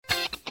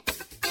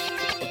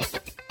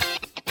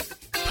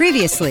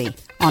Previously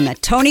on the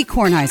Tony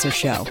Kornheiser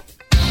Show.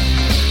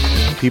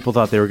 People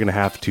thought they were going to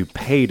have to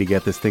pay to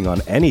get this thing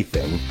on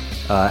anything.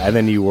 And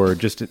then you were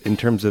just in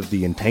terms of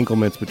the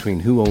entanglements between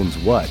who owns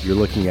what, you're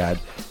looking at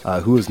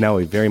who is now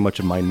very much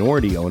a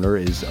minority owner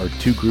are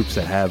two groups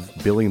that have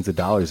billions of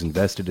dollars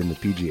invested in the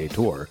PGA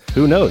Tour.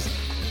 Who knows?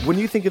 When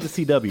you think of the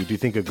CW, do you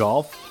think of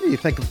golf? You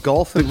think of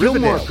golf and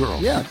Gilmore Riverdale.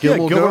 Girls. Yeah,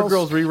 Gilmore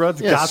Girls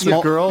reruns,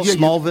 Gossip Girl.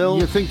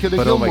 Smallville. You think of the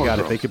But Gilmore oh my God,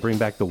 Girls. if they could bring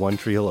back the One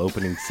Tree Hill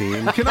opening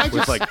scene Can I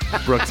with just- like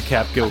Brooks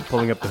Koepka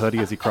pulling up the hoodie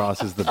as he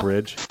crosses the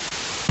bridge.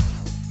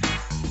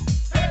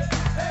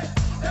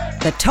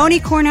 The Tony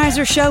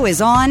Kornheiser Show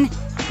is on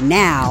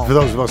now. For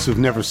those of us who've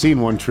never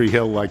seen One Tree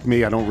Hill like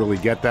me, I don't really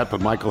get that,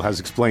 but Michael has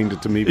explained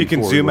it to me You before.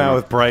 can zoom out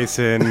with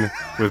Bryson,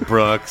 with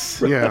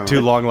Brooks, Yeah. two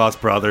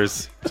long-lost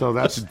brothers, So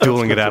that's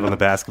dueling good it out to on the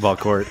basketball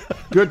court.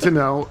 Good to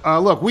know.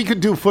 Look, we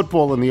could do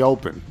football in the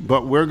open,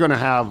 but we're going to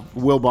have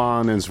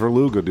Wilbon and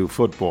Zverluga do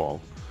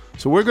football.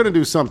 So we're going to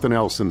do something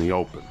else in the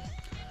open.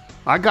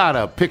 I got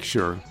a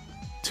picture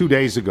 2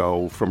 days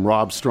ago from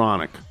Rob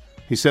Stronach.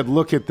 He said,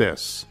 look at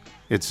this.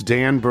 It's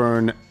Dan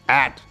Byrne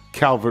at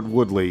Calvert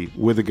Woodley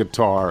with a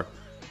guitar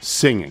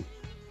singing.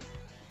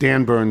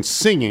 Dan Byrne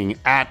singing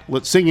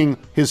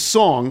his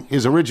song,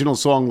 his original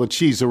song, La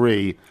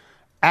Cheeserie,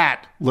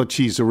 at La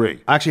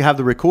Cheeserie. I actually have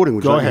the recording.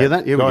 Would you Go like to ahead. hear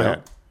that? Here Go we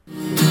ahead.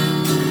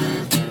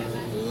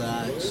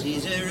 La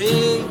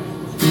Cheeserie,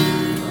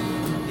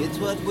 it's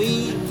what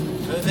we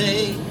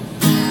purvey.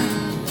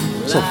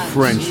 So La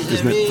French,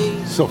 isn't it?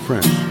 Cheeserie, So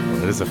French.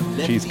 Well, it is a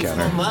let cheese me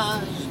counter.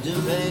 fromage de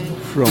vin.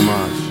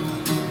 Fromage.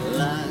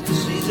 La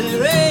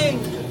Cheeserie,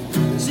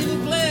 s'il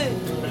vous plaît,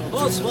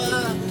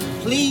 bonsoir,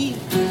 please.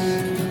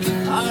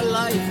 Our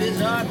life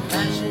is our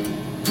passion,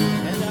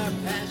 and our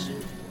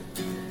passion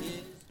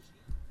is...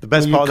 The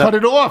best You part cut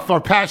it off. Our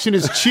passion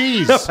is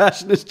cheese.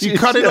 Passion is You cheese,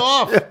 cut it yes,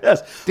 off.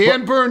 yes.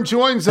 Dan Byrne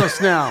joins us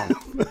now.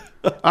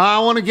 I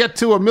want to get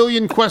to a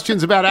million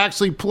questions about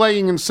actually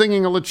playing and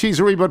singing a La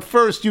Cheeserie, but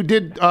first you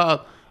did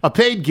a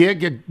paid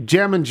gig at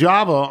Jam and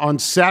Java on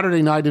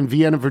Saturday night in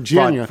Vienna,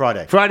 Virginia.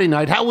 Friday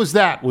night. How was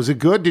that? Was it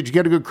good? Did you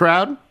get a good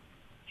crowd?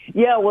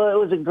 Yeah, well, it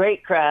was a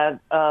great crowd,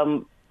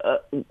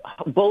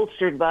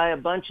 bolstered by a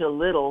bunch of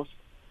littles,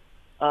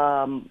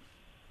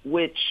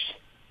 which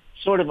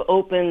sort of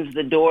opens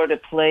the door to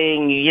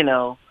playing,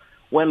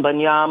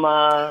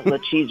 Wembanyama, La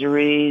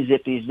Cheeserie,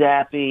 Zippy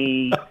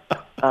Zappy,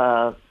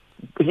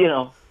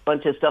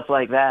 bunch of stuff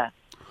like that.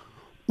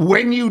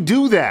 When you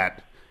do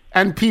that,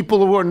 and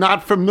people who are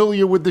not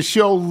familiar with the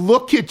show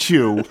look at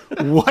you,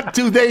 what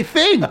do they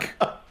think?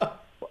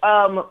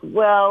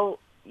 Well,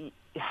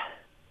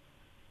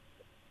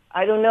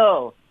 I don't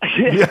know.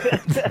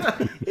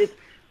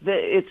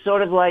 It's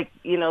sort of like,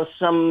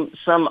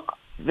 some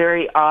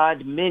very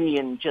odd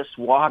minion just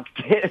walked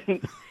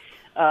in.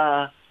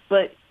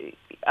 But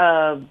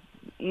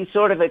you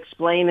sort of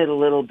explain it a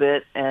little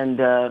bit,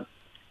 and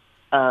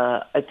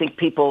I think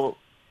people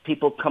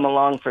come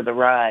along for the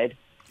ride.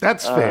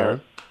 That's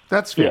fair.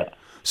 That's fair. yeah.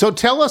 So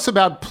tell us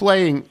about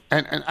playing.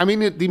 And I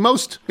mean, the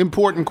most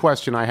important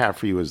question I have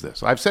for you is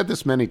this. I've said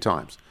this many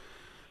times.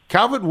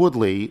 Calvert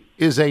Woodley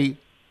is a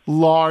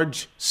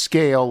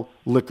large-scale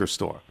liquor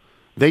store.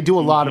 They do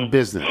a lot of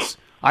business.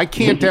 I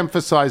can't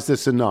emphasize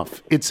this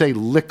enough. It's a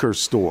liquor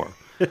store.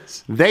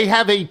 They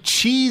have a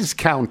cheese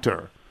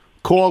counter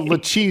called La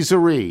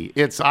Cheeserie.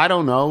 It's,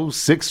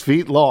 6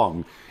 feet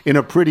long in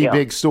a pretty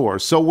big store.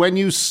 So when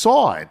you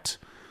saw it,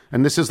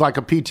 and this is like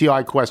a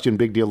PTI question,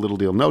 big deal, little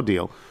deal, no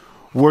deal,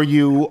 were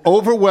you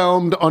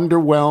overwhelmed,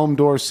 underwhelmed,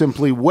 or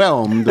simply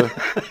whelmed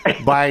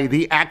by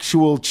the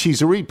actual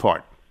cheeserie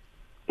part?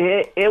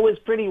 It was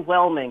pretty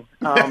whelming.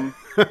 I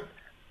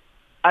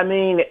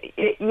mean,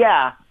 it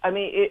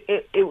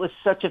was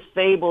such a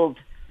fabled,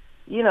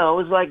 it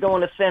was like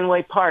going to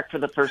Fenway Park for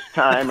the first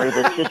time, or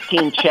the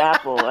Sistine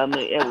Chapel. I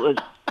mean,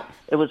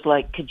 it was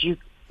like, could you,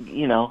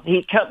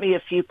 he cut me a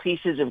few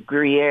pieces of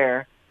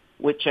Gruyere,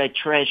 which I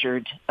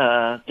treasured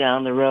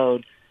down the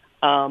road.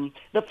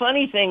 The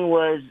funny thing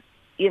was,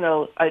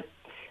 there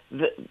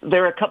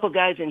were a couple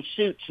guys in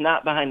suits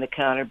not behind the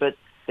counter, but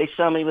they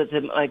saw me with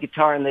my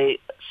guitar, and they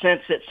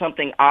sensed that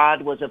something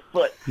odd was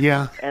afoot.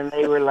 Yeah. And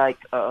they were like,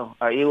 "Oh,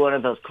 are you one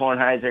of those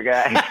Kornheiser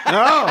guys?"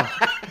 Oh.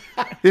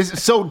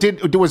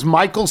 Was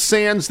Michael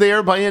Sands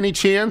there by any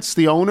chance,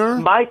 the owner?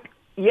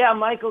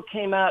 Michael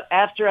came out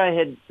after I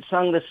had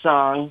sung the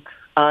song.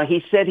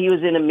 He said he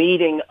was in a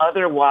meeting,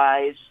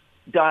 otherwise, ...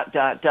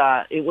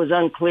 It was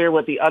unclear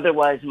what the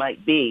otherwise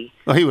might be.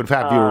 Well, he would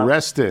have you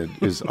arrested,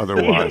 is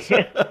otherwise.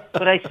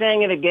 But I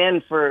sang it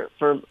again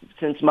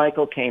since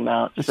Michael came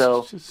out,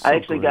 so I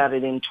actually got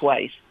it in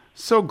twice.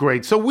 So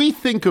great. So we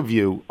think of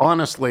you,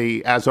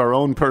 honestly, as our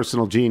own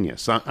personal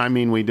genius. I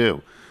mean, we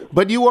do.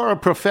 But you are a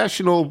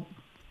professional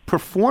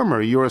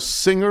performer. You're a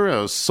singer,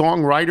 a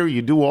songwriter.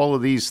 You do all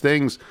of these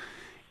things.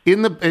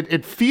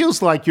 It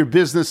feels like your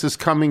business is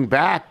coming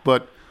back,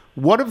 but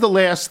what have the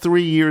last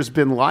 3 years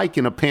been like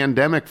in a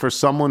pandemic for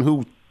someone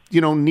who,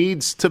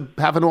 needs to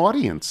have an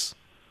audience?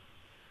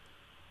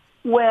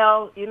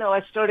 Well,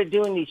 I started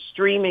doing these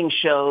streaming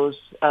shows,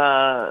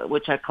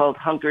 which I called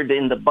Hunkered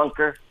in the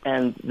Bunker,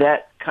 and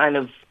that kind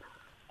of,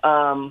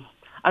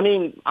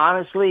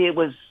 honestly, it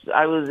was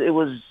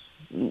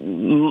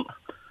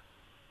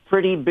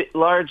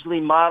largely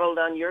modeled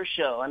on your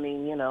show. I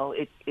mean,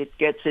 it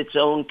gets its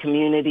own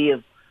community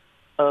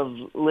of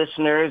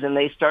listeners, and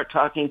they start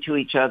talking to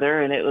each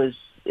other, and it was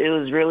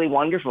really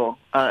wonderful.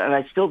 And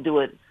I still do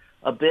it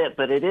a bit,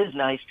 but it is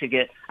nice to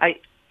get.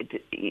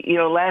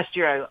 Last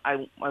year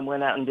I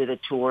went out and did a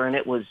tour, and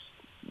it was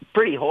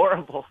pretty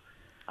horrible.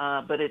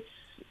 But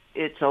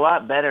it's a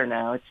lot better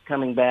now. It's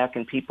coming back,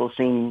 and people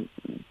seem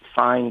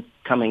fine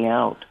coming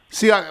out.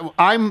 See,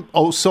 I'm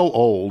so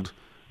old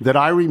that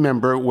I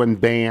remember when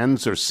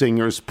bands or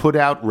singers put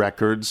out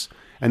records,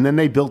 and then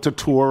they built a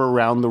tour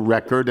around the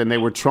record, and they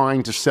were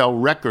trying to sell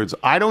records.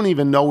 I don't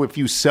even know if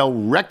you sell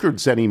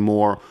records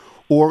anymore,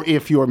 or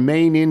if your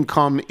main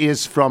income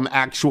is from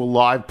actual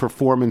live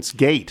performance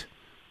gate.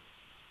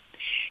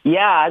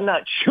 Yeah, I'm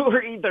not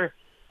sure either.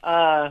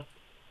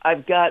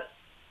 I've got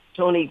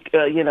Tony,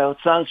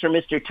 Songs for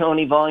Mr.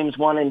 Tony Volumes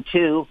 1 and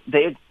 2.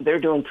 They're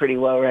doing pretty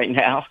well right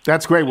now.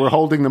 That's great. We're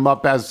holding them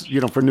up as,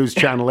 for News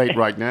Channel 8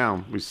 right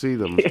now. We see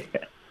them. Yeah.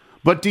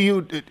 But do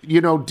you,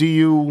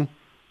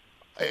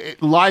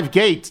 Live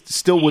Gate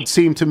still would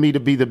seem to me to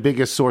be the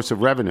biggest source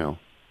of revenue.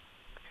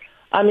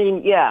 I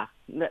mean, yeah.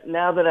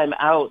 Now that I'm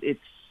out,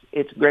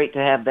 it's great to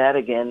have that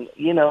again.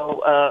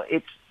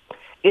 It's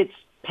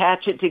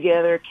patch it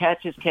together,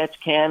 catch as catch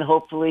can.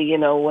 Hopefully,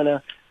 when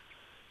a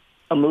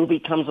movie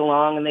comes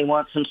along and they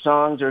want some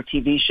songs, or a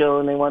TV show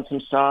and they want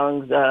some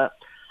songs. I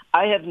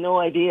have no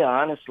idea,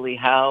 honestly,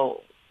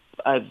 how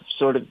I've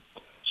sort of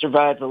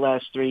survived the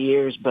last 3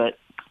 years, but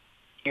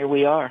here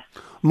we are.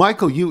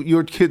 Michael,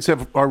 your kids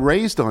are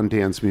raised on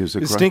dance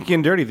music, right? Stinky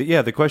and Dirty.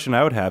 Yeah, the question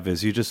I would have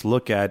is, you just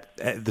look at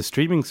the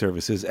streaming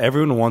services.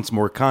 Everyone wants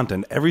more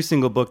content. Every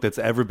single book that's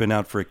ever been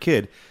out for a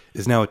kid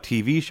is now a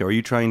TV show. Are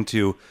you trying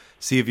to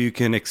see if you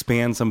can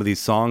expand some of these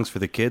songs for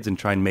the kids and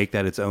try and make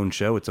that its own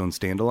show, its own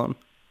standalone?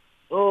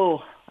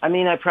 Oh,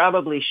 I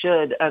probably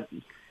should.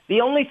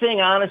 The only thing,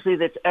 honestly,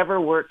 that's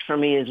ever worked for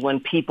me is when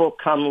people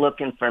come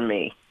looking for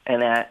me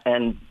and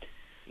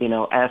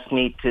ask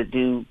me to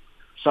do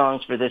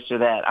songs for this or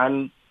that.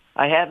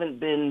 I haven't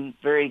been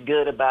very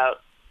good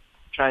about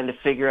trying to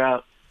figure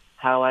out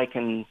how I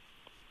can,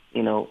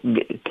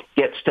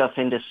 get stuff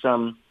into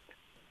some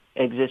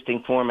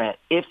existing format.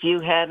 If you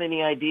have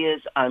any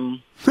ideas,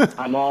 I'm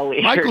all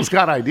ears. Michael's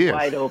got ideas.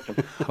 Wide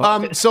open.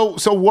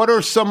 So what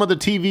are some of the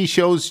TV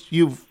shows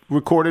you've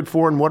recorded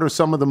for, and what are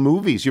some of the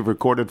movies you've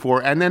recorded for?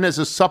 And then, as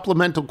a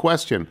supplemental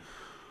question,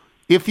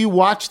 if you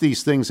watch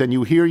these things and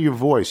you hear your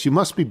voice, you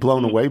must be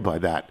blown away by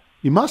that.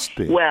 You must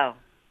be. Well,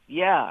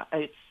 yeah,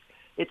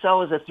 it's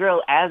always a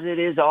thrill, as it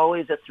is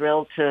always a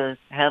thrill to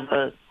have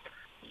a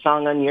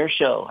song on your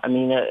show. I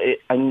mean,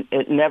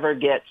 it never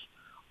gets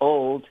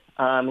old.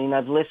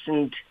 I've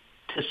listened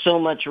to so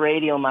much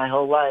radio my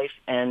whole life,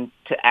 and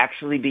to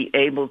actually be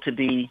able to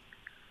be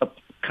a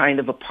kind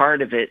of a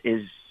part of it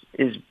is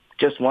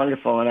just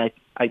wonderful. And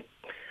I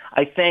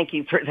thank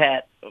you for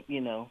that,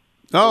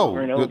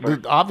 over and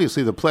over.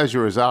 Obviously the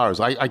pleasure is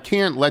ours. I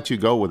can't let you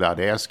go without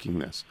asking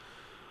this.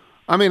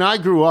 I mean, I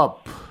grew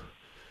up,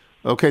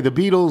 okay, the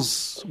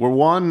Beatles were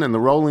 1 and the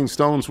Rolling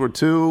Stones were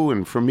 2,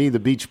 and for me the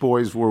Beach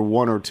Boys were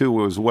 1 or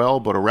 2 as well,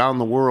 but around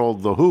the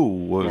world the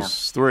Who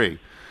was 3.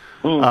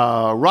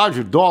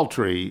 Roger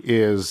Daltrey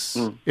is,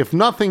 if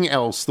nothing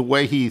else, the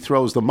way he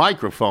throws the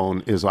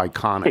microphone is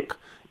iconic.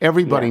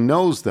 Everybody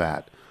knows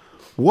that.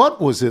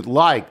 What was it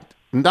like,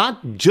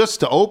 not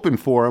just to open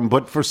for him,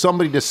 but for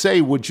somebody to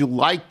say, would you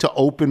like to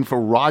open for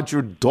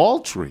Roger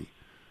Daltrey?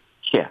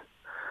 Yeah.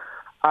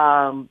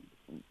 I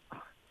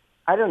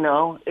don't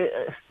know.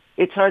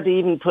 It's hard to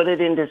even put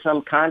it into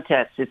some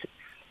context. It's,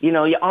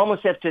 you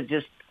almost have to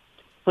just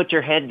put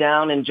your head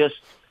down and just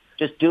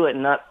do it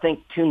and not think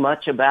too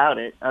much about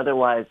it.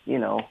 Otherwise,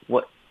 you're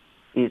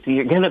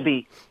going to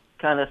be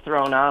kind of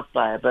thrown off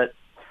by it. But,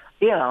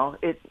 you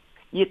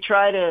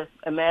try to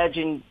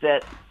imagine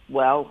that,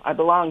 well, I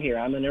belong here.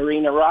 I'm an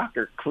arena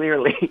rocker,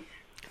 clearly.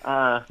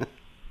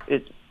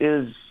 He's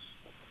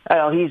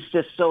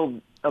just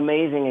so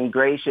amazing and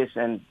gracious,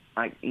 and,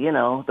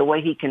 the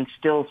way he can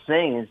still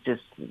sing is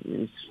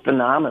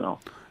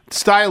phenomenal.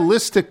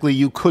 Stylistically,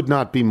 you could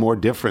not be more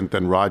different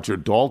than Roger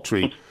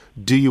Daltrey.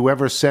 Do you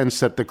ever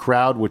sense that the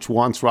crowd, which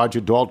wants Roger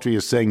Daltrey,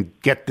 is saying,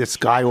 get this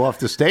guy off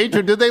the stage,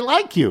 or do they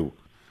like you?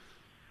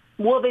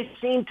 Well, they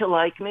seem to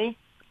like me.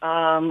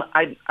 I'm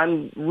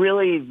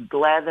really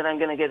glad that I'm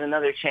going to get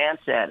another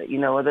chance at it.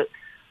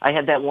 I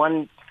had that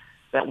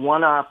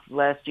one-off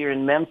last year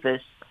in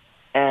Memphis,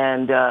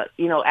 and,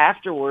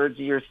 afterwards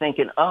you're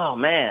thinking, oh,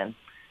 man,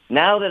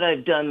 now that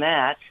I've done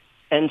that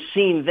and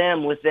seen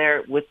them with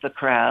the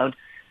crowd,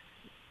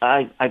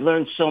 I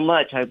learned so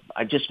much.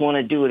 I just want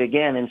to do it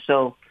again. And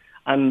so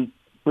I'm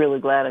really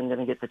glad I'm going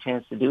to get the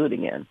chance to do it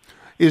again.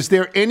 Is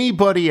there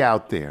anybody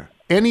out there,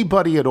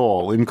 anybody at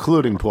all,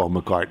 including Paul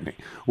McCartney,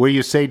 where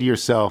you say to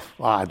yourself,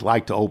 I'd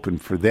like to open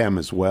for them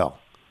as well?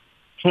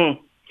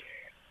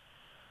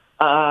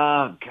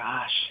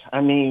 Gosh,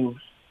 I mean,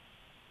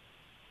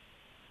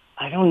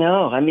 I don't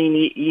know. I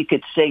mean, you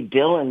could say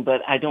Dylan,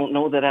 but I don't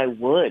know that I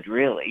would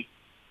really.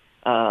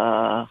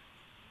 I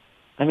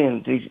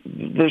mean,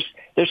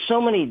 there's so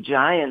many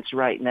giants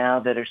right now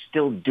that are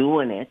still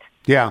doing it.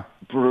 Yeah.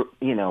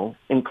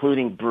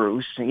 Including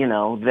Bruce.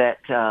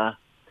 That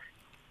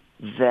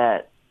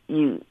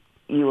you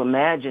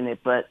imagine it,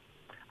 but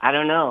I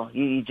don't know.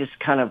 You just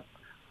kind of,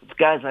 it's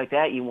guys like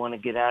that you want to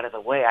get out of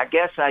the way. I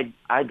guess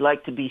I'd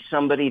like to be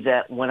somebody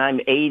that when I'm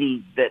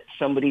 80, that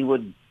somebody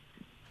would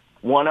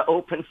want to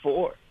open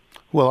for.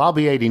 Well, I'll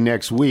be 80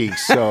 next week,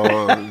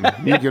 so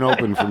you can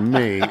open for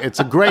me. It's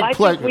a great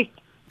pleasure.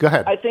 Go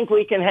ahead. I think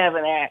we can have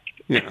an act,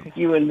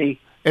 you and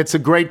me. It's a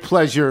great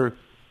pleasure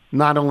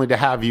not only to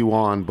have you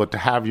on, but to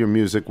have your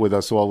music with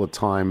us all the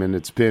time. And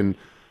it's been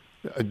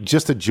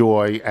just a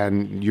joy,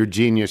 and your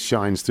genius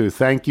shines through.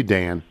 Thank you,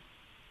 Dan.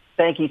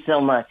 Thank you so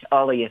much,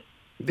 all of you.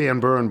 Dan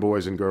Byrne,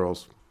 boys and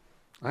girls.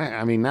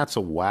 I mean, that's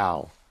a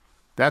wow.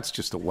 That's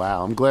just a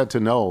wow. I'm glad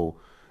to know,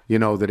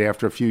 that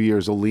after a few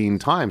years of lean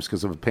times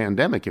because of a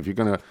pandemic, if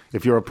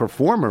you're a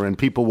performer and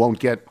people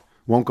won't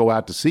go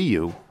out to see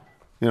you,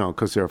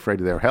 because they're afraid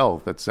of their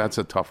health, that's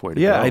a tough way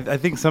to go. Yeah, I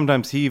think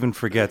sometimes he even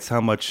forgets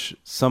how much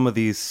some of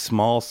these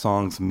small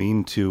songs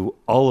mean to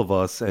all of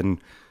us. And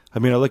I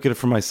mean, I look at it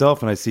for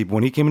myself and I see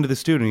when he came into the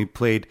studio and he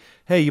played,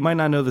 hey, you might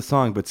not know the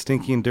song, but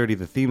Stinky and Dirty,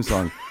 the theme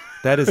song,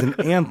 that is an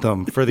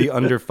anthem for the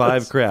under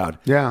 5 crowd.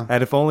 Yeah.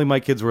 And if only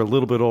my kids were a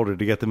little bit older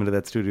to get them into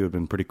that studio, it would have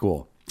been pretty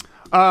cool.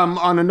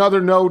 On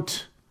another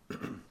note,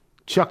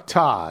 Chuck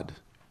Todd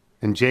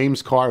and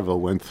James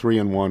Carville went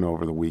 3-1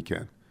 over the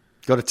weekend.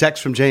 Got a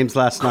text from James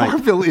last night.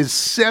 Carville is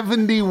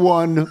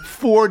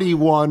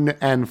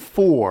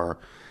 71-41-4.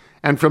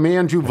 And from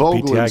Andrew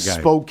Vogel in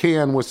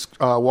Spokane,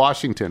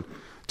 Washington.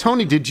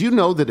 Tony, did you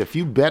know that if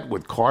you bet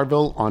with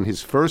Carville on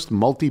his first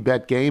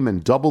multi-bet game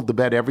and doubled the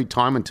bet every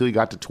time until you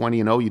got to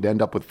 20-0, you'd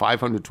end up with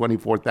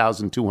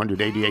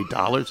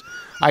 $524,288?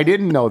 I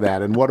didn't know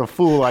that, and what a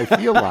fool I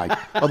feel like.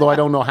 Although I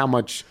don't know how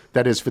much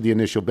that is for the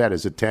initial bet.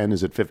 Is it 10?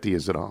 Is it 50?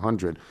 Is it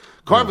 100?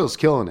 Carville's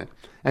killing it.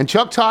 And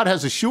Chuck Todd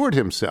has assured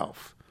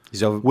himself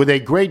with a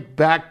great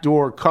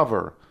backdoor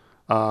cover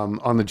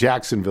on the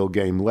Jacksonville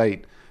game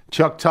late.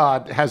 Chuck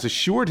Todd has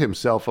assured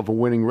himself of a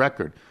winning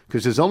record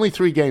because there's only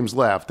 3 games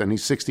left, and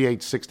he's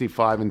 68,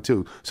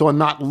 65-2. So a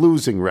not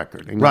losing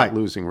record.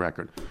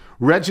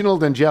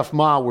 Reginald and Jeff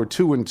Ma were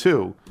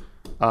 2-2.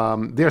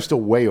 They're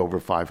still way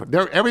over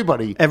 500.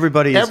 Everybody's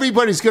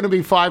going to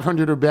be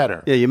 500 or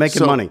better. Yeah, you're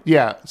making money.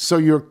 Yeah, so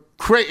you're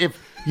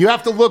if you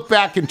have to look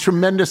back in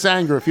tremendous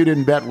anger if you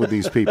didn't bet with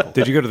these people.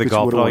 Did you go to the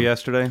golf at all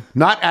yesterday?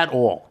 Not at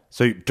all.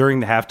 So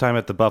during the halftime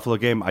at the Buffalo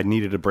game, I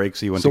needed a break,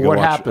 so you went to go watch.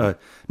 So what happened?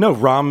 No,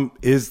 Rahm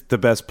is the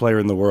best player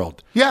in the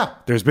world. Yeah.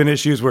 There's been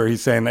issues where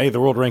he's saying, hey, the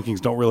world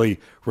rankings don't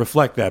really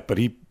reflect that, but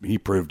he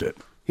proved it.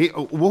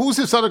 Who's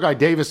this other guy,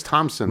 Davis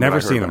Thompson?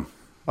 Never seen him.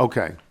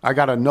 Okay. I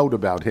got a note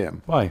about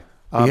him. Why?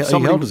 He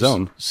held his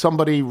own.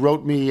 Somebody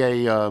wrote me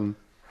a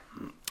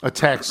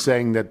text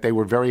saying that they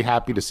were very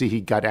happy to see he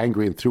got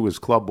angry and threw his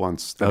club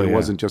once, that it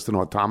wasn't just an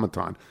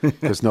automaton,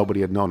 because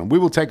nobody had known him. We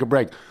will take a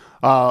break.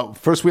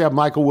 First we have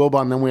Michael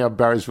Wilbon, then we have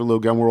Barry's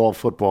Verluga, and we're all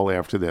football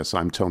after this.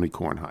 I'm Tony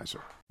Kornheiser.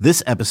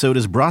 This episode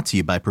is brought to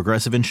you by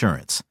Progressive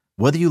Insurance.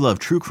 Whether you love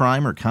true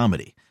crime or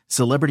comedy,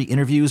 celebrity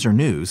interviews or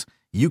news,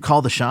 you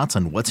call the shots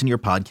on what's in your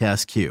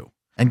podcast queue.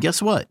 And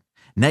guess what?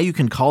 Now you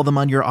can call them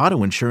on your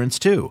auto insurance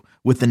too,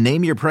 with the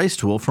Name Your Price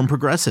tool from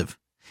Progressive.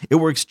 It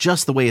works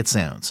just the way it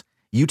sounds.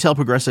 You tell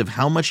Progressive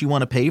how much you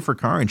want to pay for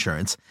car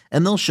insurance,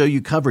 and they'll show you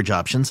coverage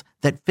options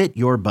that fit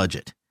your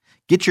budget.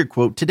 Get your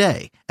quote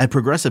today at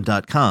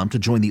Progressive.com to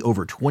join the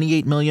over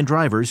 28 million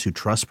drivers who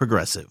trust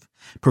Progressive.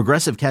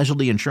 Progressive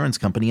Casualty Insurance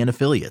Company and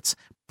Affiliates.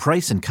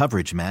 Price and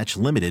coverage match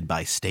limited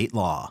by state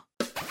law.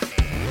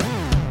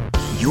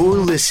 You're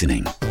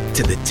listening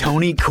to the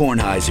Tony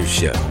Kornheiser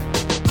Show.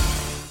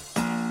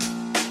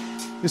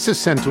 This is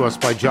sent to us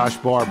by Josh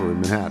Barber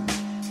in Manhattan,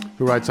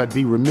 who writes, I'd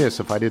be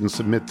remiss if I didn't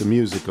submit the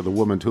music of the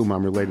woman to whom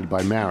I'm related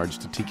by marriage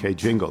to TK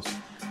Jingles.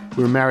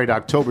 We were married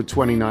October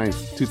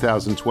 29th,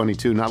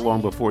 2022, not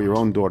long before your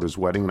own daughter's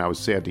wedding, and I was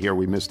sad to hear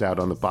we missed out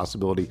on the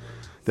possibility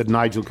that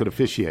Nigel could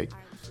officiate.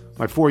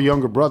 My 4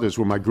 younger brothers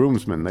were my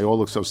groomsmen. They all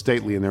look so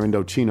stately in their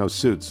Indochino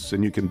suits,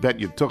 and you can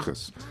bet you took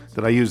us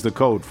that I used the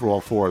code for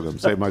all 4 of them,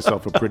 saved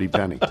myself a pretty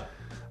penny.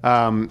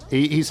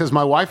 He says,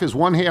 my wife is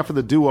one half of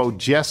the duo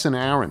Jess and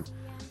Aaron.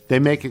 They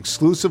make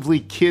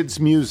exclusively kids'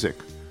 music,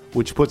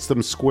 which puts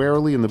them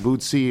squarely in the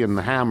Bootsy and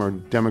the Hammer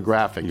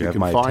demographic. You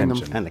can find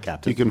them. And the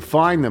captain. You can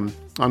find them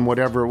on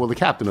whatever, well, the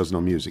captain doesn't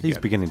know music He's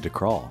yet. beginning to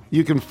crawl.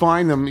 You can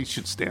find them, he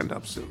should stand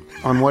up soon,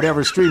 on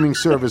whatever streaming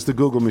service the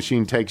Google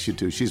machine takes you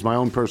to. She's my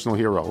own personal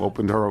hero.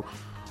 Opened her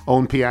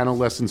own piano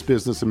lessons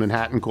business in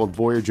Manhattan called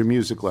Voyager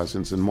Music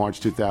Lessons in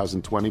March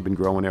 2020. Been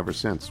growing ever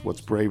since.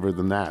 What's braver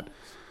than that?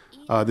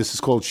 This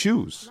is called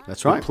Shoes.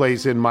 That's right. It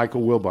plays in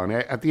Michael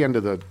Wilbon. At the end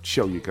of the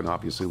show, you can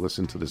obviously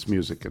listen to this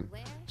music and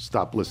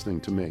stop listening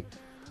to me.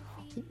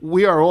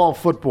 We are all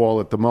football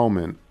at the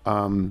moment.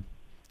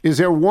 Is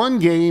there one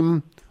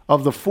game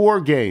of the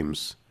 4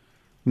 games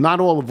not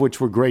all of which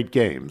were great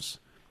games.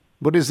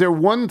 But is there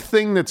one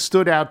thing that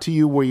stood out to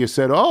you where you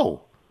said,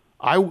 oh,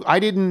 I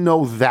didn't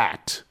know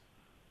that?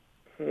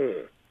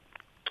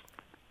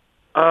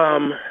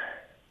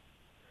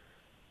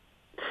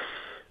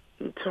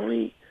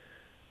 Tony,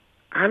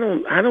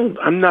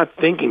 I'm not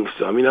thinking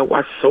so. I mean, I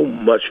watch so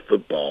much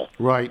football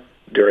Right.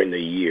 during the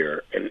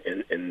year,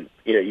 and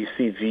you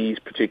see these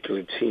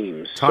particular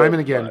teams Time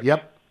and again. much.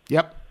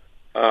 Yep.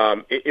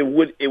 It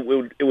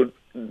would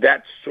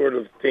that sort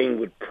of thing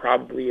would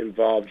probably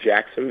involve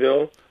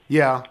Jacksonville,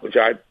 Yeah. which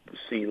I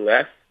see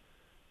less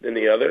than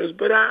the others,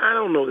 but I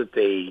don't know that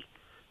they.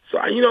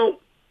 So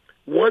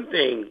one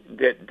thing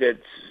that's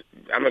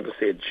I'm not gonna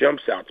say it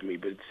jumps out to me,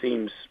 but it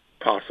seems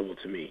possible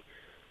to me,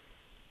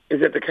 is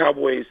that the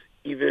Cowboys,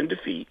 even in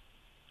defeat,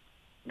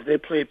 they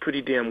played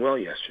pretty damn well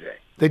yesterday.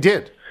 They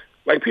did.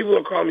 Like, people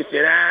are calling me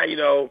saying,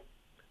 the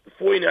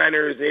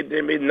 49ers,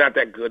 they're maybe not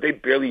that good. They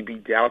barely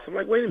beat Dallas. I'm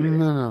like, wait a minute.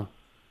 No.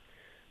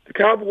 The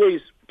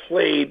Cowboys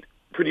played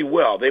pretty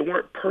well. They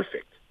weren't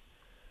perfect,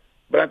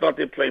 but I thought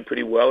they played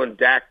pretty well. And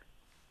Dak,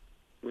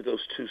 with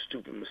those two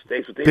stupid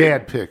mistakes,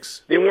 Bad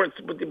picks. They weren't,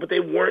 but they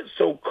weren't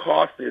so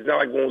costly. It's not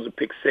like one was a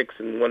pick six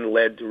and one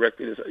led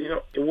directly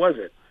to. It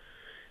wasn't.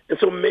 And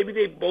so maybe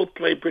they both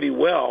played pretty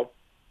well.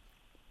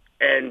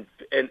 And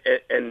San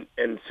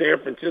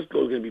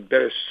Francisco is going to be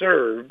better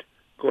served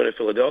going to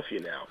Philadelphia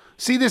now.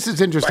 See, this is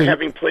interesting. By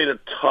having played a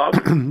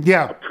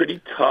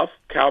pretty tough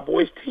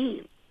Cowboys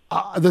team.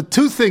 The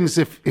two things,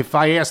 if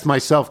I asked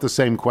myself the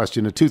same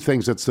question, the two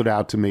things that stood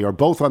out to me are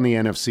both on the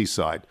NFC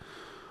side.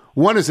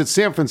 One is that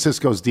San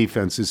Francisco's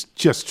defense is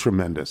just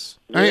tremendous.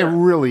 I mean, it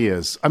really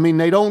is. I mean,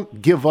 they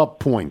don't give up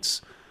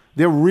points.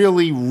 They're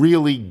really,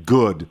 really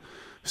good,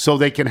 so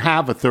they can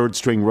have a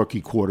third-string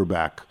rookie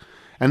quarterback.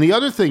 And the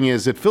other thing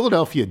is that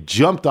Philadelphia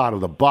jumped out of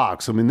the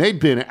box. I mean, they'd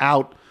been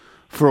out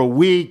for a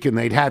week, and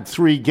they'd had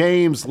 3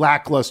 games,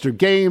 lackluster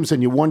games,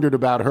 and you wondered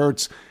about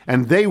Hurts,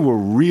 and they were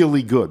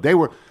really good.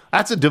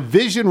 That's a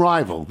division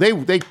rival.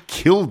 They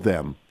killed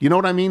them. You know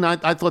what I mean?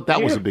 I thought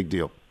that was a big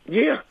deal.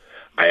 Yeah.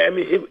 I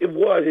mean, it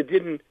was. It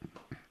didn't.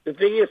 The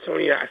thing is,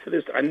 Tony, I said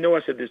this. I know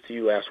I said this to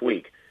you last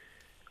week.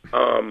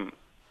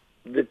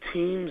 The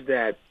teams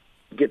that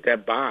get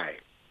that bye,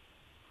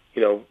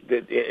 in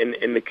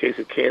the case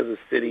of Kansas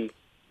City,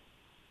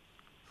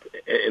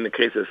 in the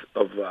case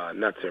of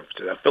not San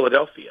Francisco,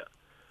 Philadelphia,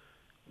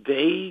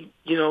 they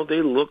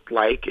looked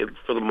like,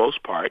 for the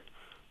most part,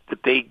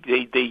 that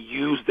they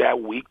used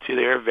that week to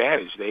their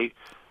advantage. They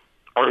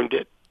earned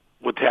it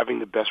with having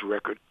the best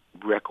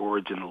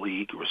records in the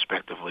league,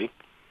 respectively.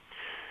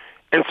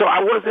 And so I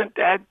wasn't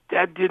that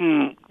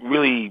didn't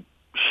really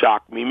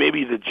shock me.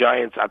 Maybe the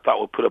Giants, I thought,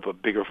 would put up a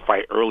bigger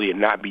fight early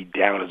and not be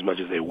down as much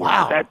as they were.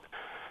 Wow.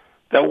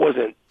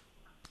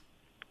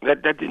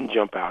 That didn't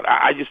jump out.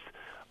 I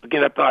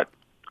thought,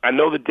 I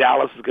know that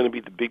Dallas is going to be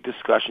the big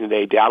discussion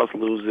today. Dallas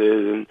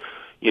loses, and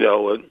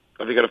are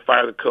they going to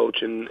fire the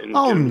coach and get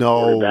the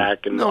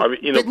quarterback? And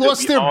they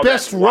lost their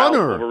best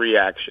runner.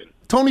 Overreaction.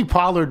 Tony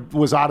Pollard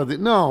was out of it.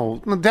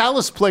 No,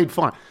 Dallas played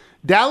fine.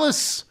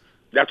 Dallas.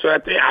 That's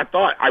what I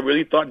thought. I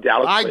really thought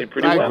Dallas played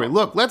pretty well. I agree.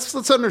 Look,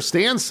 let's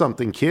understand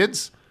something,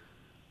 kids.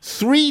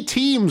 3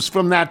 teams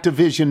from that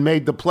division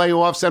made the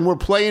playoffs, and we're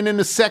playing in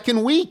the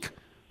second week.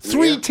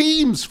 3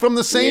 teams from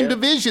the same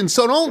division.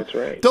 So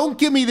don't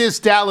give me this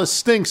Dallas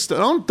stinks.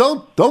 Don't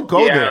go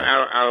there.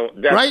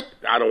 Right?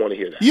 I don't want to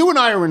hear that. You and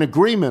I are in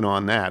agreement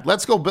on that.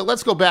 Let's go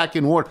back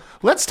in order.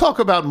 Let's talk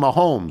about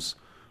Mahomes.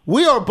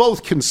 We are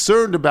both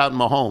concerned about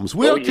Mahomes.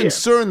 We are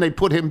concerned they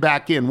put him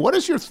back in. What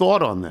is your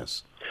thought on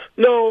this?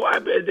 No,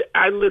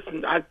 I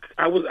listened.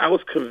 I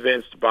was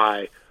convinced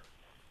by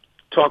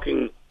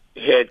talking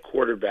head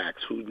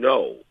quarterbacks who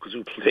know,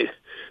 because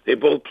they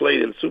both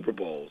played in Super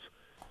Bowls.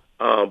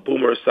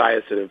 Boomer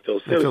Esiason and Phil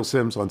Simms. Phil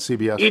Simms on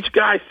CBS. Each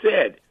guy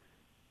said,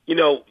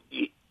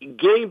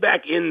 getting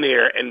back in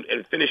there and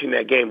finishing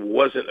that game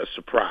wasn't a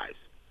surprise,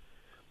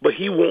 but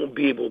he won't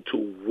be able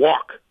to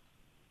walk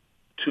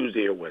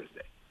Tuesday or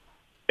Wednesday.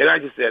 And I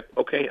just said,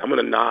 okay, I'm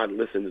going to nod and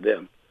listen to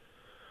them.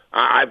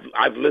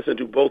 I've listened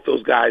to both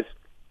those guys,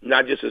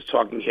 not just as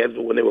talking heads,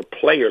 but when they were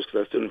players,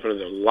 because I stood in front of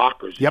their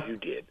lockers as you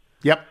did.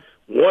 Yep.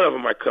 One of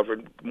them I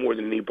covered more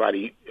than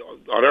anybody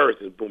on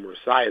earth is Boomer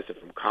Esiason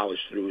from college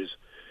through his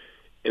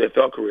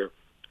NFL career.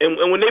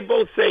 And when they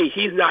both say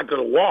he's not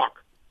going to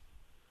walk,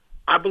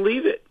 I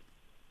believe it.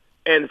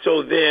 And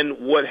so then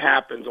what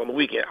happens on the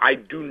weekend? I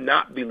do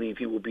not believe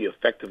he will be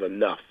effective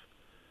enough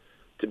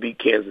to beat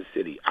Kansas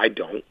City. I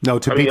don't. No,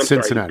 to beat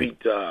Cincinnati.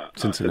 To beat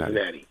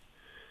Cincinnati.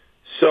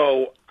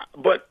 So,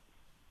 but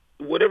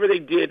whatever they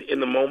did in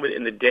the moment,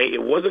 in the day,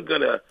 it wasn't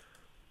going to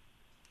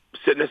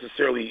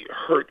necessarily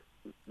hurt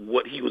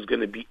what he was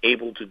going to be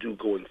able to do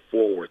going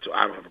forward. So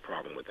I don't have a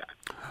problem with that.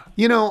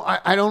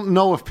 I don't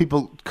know if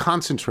people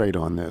concentrate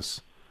on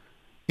this.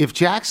 If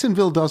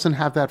Jacksonville doesn't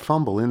have that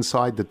fumble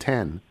inside the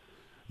 10,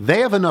 they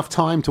have enough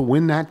time to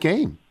win that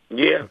game.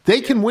 Yeah.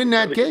 They can win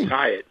that game.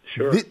 Tie it,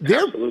 sure.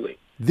 Absolutely.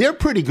 They're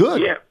pretty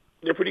good. Yeah,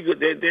 they're pretty good.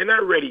 They're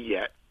not ready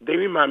yet. They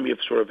remind me of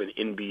sort of an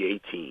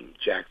NBA team,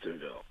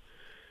 Jacksonville.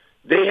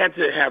 they had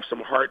to have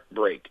some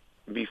heartbreak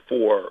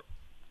before,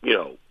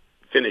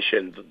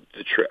 finishing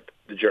the trip,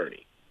 the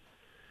journey.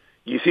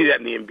 You see that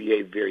in the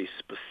NBA very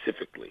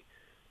specifically.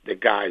 The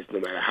guys, no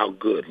matter how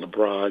good,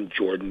 LeBron,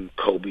 Jordan,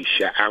 Kobe,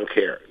 Shaq, I don't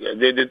care.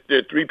 There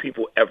are three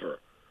people ever,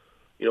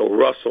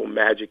 Russell,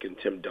 Magic, and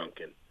Tim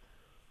Duncan,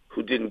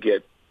 who didn't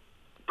get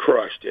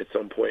crushed at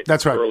some point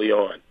early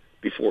on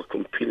before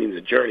completing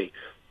the journey.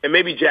 And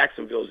maybe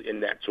Jacksonville's in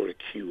that sort of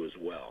queue as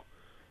well.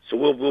 So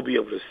we'll be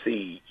able to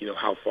see,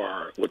 how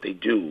far, what they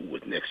do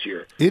with next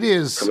year. It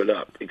is coming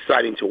up.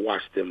 Exciting to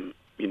watch them,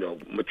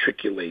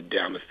 matriculate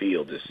down the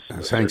field.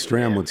 As Hank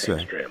Stram would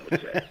say.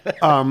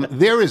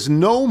 There is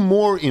no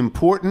more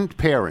important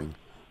pairing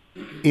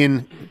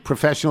in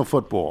professional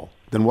football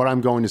than what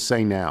I'm going to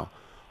say now.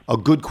 A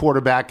good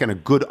quarterback and a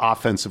good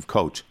offensive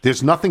coach.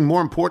 There's nothing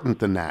more important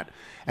than that.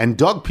 And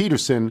Doug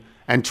Peterson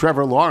and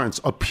Trevor Lawrence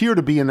appear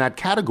to be in that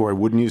category,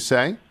 wouldn't you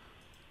say?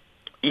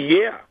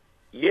 Yeah.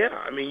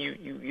 I mean,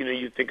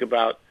 you think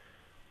about,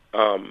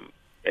 and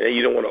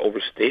you don't want to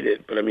overstate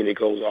it, but I mean, it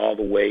goes all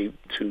the way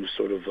to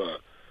sort of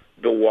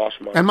Bill Walsh,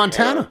 Montana. And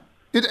Montana.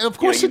 Of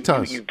course it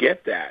does. You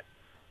get that.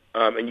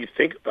 And you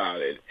think about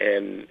it.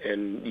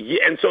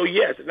 And so,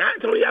 yes, not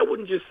Tony, I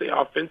wouldn't just say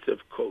offensive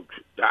coach.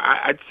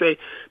 I'd say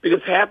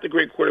because half the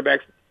great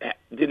quarterbacks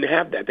didn't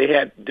have that. They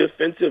had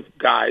defensive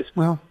guys.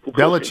 Well,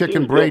 Belichick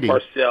and Brady. Bill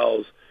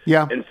Parcells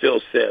and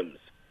Phil Simms.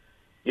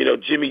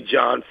 Jimmy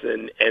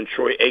Johnson and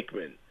Troy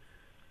Aikman.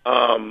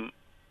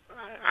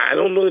 I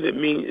don't know that it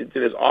means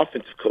that as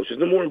offensive coaches,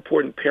 the more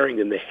important pairing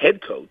than the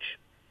head coach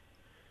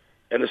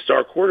and the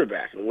star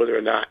quarterback, and whether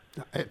or not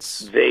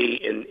they,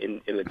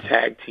 in a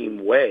tag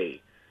team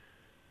way,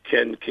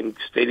 can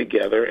stay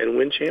together and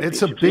win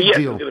championships. It's a big deal.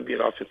 There's going to be an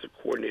offensive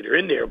coordinator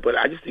in there, but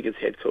I just think it's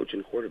head coach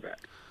and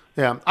quarterback.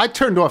 Yeah, I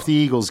turned off the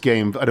Eagles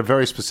game at a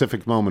very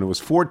specific moment. It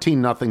was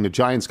 14-0. The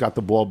Giants got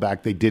the ball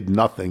back. They did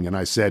nothing, and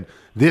I said,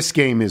 this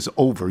game is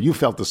over. You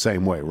felt the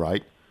same way,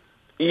 right?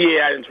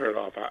 Yeah, I didn't turn it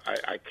off.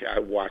 I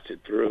watched it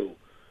through,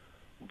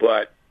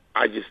 but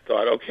I just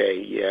thought,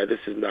 okay, this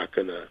is not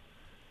going to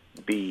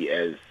be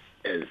as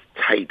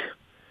tight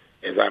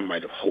as I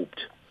might have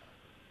hoped.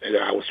 And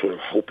I was sort of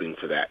hoping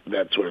for that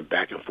sort of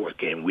back-and-forth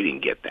game. We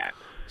didn't get that.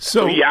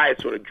 So I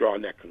had sort of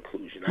drawn that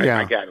conclusion.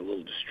 I got a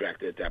little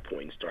distracted at that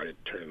point and started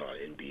turning on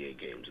NBA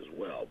games as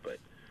well. But,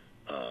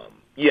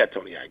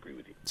 Tony, I agree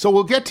with you. So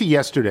we'll get to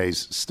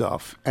yesterday's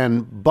stuff.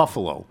 And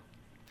Buffalo.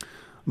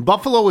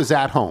 Buffalo is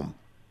at home.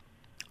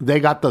 They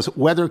got the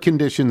weather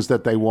conditions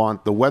that they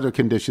want, the weather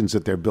conditions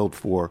that they're built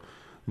for.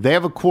 They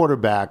have a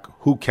quarterback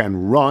who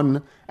can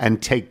run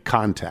and take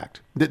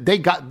contact.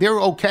 They're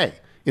okay.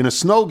 In a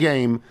snow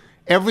game,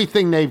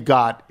 everything they've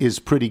got is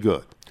pretty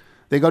good.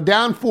 They go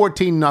down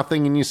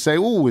 14-0, and you say,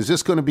 ooh, is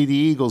this going to be the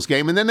Eagles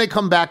game? And then they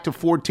come back to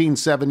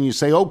 14-7, and you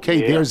say,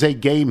 okay, there's a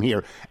game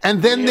here.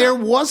 And then there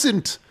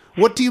wasn't.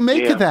 What do you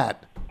make of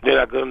that? They're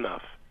not good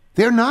enough.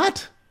 They're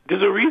not?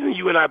 There's a reason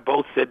you and I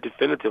both said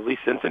definitively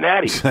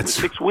Cincinnati. For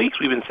 6 weeks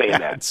we've been saying that.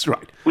 That's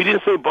right. We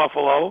didn't say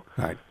Buffalo.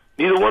 Right.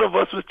 Neither one of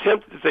us was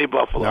tempted to say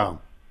Buffalo.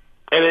 No.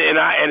 And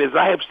as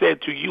I have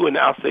said to you, and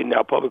I'll say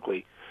now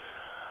publicly,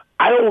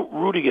 I don't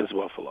root against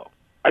Buffalo.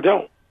 I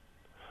don't.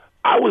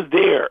 I was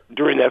there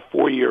during that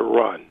 4-year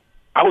run.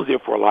 I was there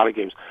for a lot of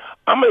games.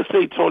 I'm going to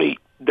say, Tony,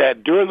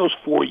 that during those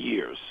 4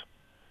 years,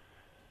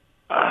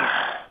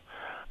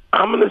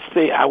 I'm going to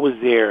say I was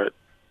there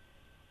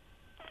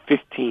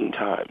 15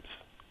 times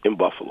in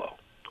Buffalo,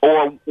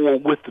 or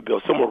with the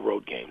Bills. Some were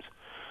road games.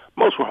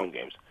 Most were home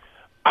games.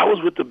 I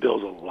was with the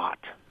Bills a lot.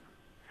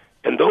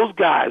 And those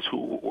guys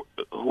who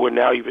are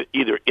now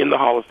either in the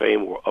Hall of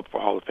Fame or up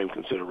for Hall of Fame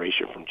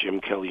consideration, from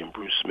Jim Kelly and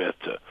Bruce Smith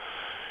to,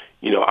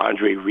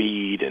 Andre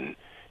Reed and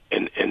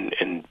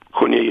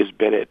Cornelius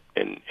Bennett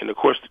and of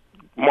course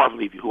Marv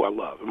Levy, who I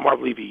love. And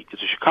Marv Levy is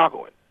a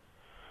Chicagoan.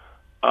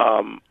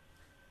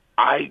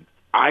 I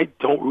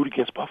don't root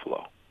against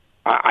Buffalo.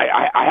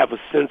 I have a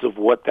sense of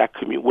what that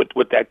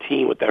what that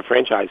team, what that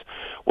franchise,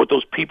 what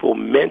those people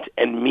meant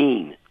and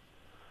mean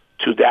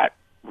to that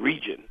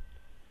region.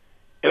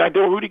 And I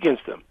don't root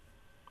against them.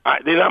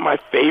 They're not my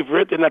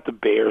favorite. They're not the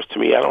Bears to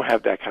me. I don't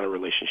have that kind of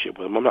relationship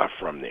with them. I'm not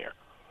from there.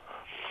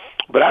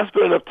 But I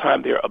spent enough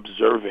time there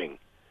observing.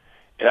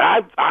 And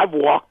I've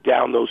walked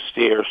down those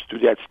stairs through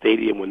that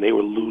stadium when they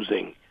were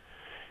losing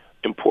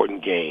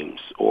important games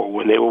or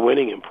when they were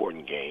winning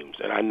important games,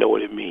 and I know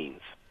what it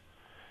means.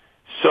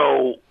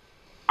 So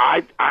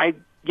I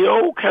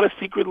kind of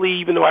secretly,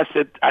 even though I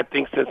said I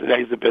think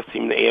Cincinnati's the best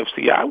team in the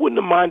AFC, I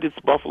wouldn't have minded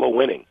Buffalo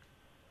winning.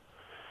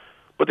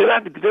 But they're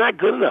not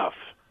good enough.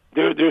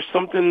 There's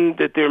something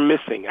that they're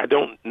missing. I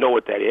don't know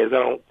what that is. I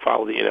don't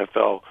follow the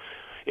NFL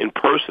in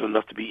person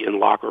enough to be in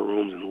locker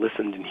rooms and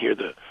listen and hear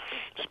the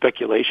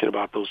speculation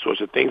about those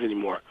sorts of things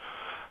anymore.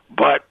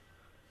 But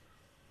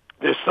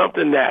there's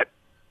something that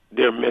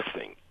they're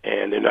missing,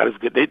 and they're not as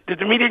good.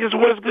 To me, they just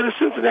weren't as good as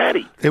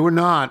Cincinnati. They were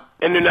not.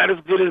 And they're not as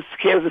good as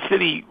Kansas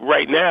City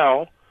right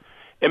now.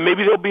 And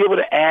maybe they'll be able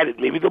to add it.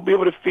 Maybe they'll be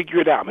able to figure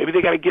it out. Maybe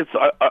they got to get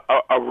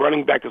a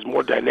running back that's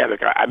more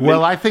dynamic.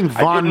 I think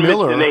Von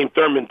Miller. The name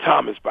Thurman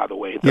Thomas, by the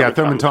way.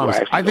 Thurman Thomas.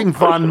 I think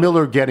Von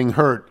Miller getting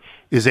hurt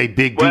is a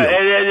big deal.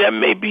 And that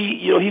may be,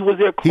 he was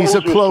their closer. He's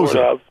a closer.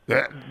 Sort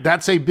of.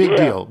 That's a big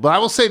deal. But I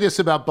will say this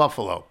about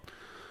Buffalo.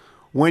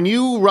 When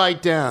you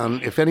write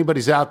down, if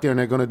anybody's out there and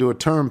they're going to do a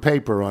term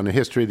paper on the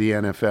history of the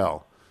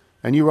NFL,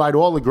 and you write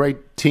all the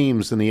great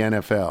teams in the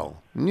NFL,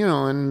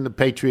 and the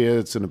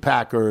Patriots and the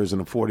Packers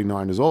and the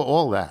 49ers,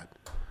 all that.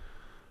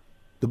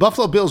 The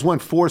Buffalo Bills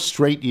went 4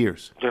 straight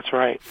years. That's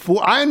right.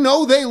 I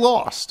know they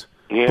lost,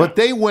 but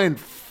they went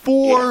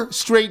 4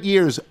 straight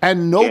years,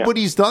 and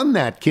nobody's done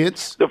that,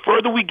 kids. The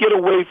further we get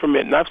away from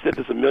it, and I've said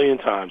this a million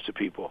times to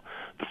people,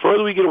 the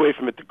further we get away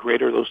from it, the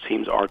greater those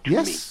teams are to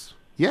me.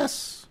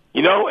 Yes.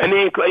 And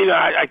then,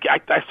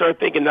 I started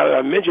thinking, now that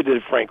I mentioned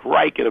it, Frank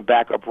Reich in a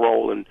backup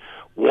role, and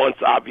once,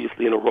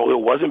 obviously, in a role it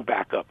wasn't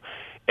backup.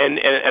 And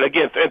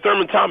again,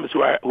 Thurman Thomas,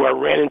 who I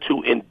ran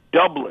into in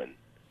Dublin,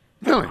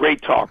 really?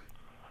 Great talk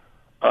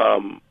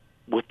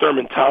with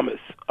Thurman Thomas,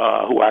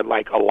 who I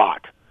like a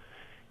lot.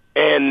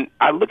 And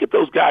I look at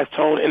those guys,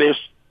 Tone, and there's,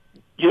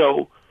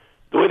 the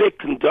way they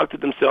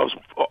conducted themselves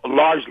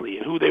largely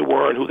and who they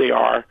were and who they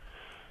are.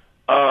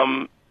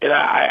 And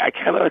I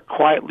kind of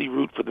quietly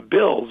root for the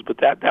Bills, but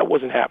that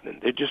wasn't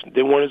happening.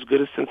 They weren't as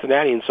good as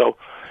Cincinnati. And so,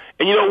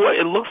 and you know what?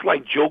 It looks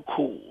like Joe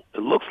Cool.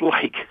 It looks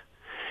like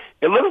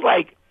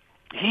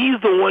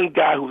he's the one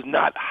guy who's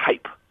not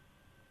hype.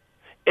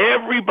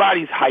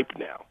 Everybody's hype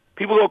now.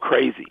 People go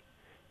crazy.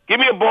 Give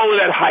me a bowl of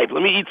that hype.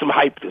 Let me eat some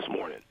hype this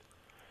morning.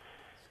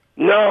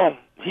 No,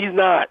 he's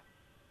not.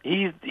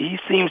 He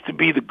seems to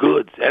be the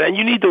goods. And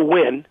you need to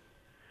win.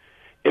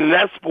 In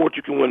that sport,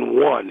 you can win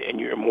one, and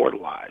you're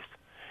immortalized.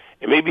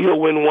 And maybe he'll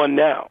win one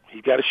now.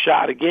 He's got a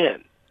shot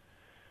again.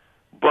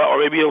 Or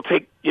maybe he'll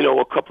take,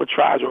 a couple of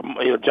tries. Or,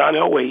 John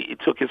Elway, it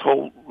took his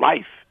whole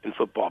life in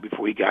football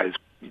before he got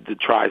the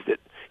tries that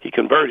he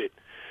converted.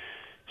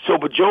 So,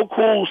 but Joe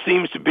Cool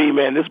seems to be,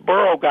 man, this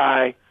Burrow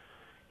guy,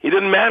 he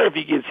doesn't matter if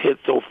he gets hit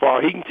so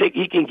far. He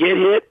can get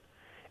hit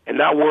and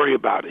not worry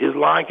about it. His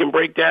line can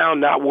break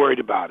down, not worried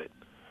about it.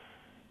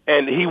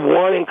 And he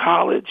won in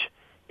college,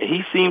 and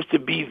he seems to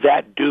be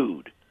that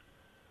dude.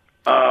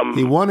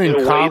 He won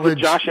in college.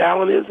 Josh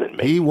Allen isn't.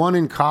 Maybe. He won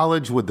in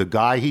college with the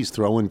guy he's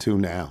throwing to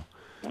now.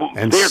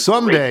 And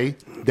someday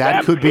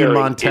that could be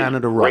Montana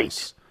to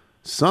Rice.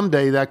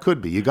 Someday that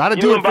could be. You got to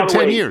do it for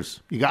 10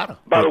 years. You got to.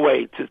 By the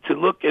way, to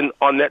look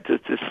on that to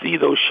see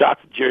those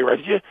shots of Jerry Rice.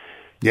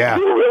 Yeah.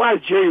 You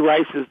realize Jerry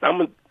Rice is.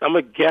 I'm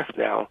a guess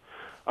now.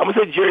 I'm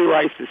gonna say Jerry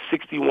Rice is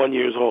 61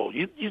 years old.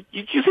 You see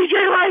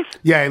Jerry Rice?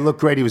 Yeah, he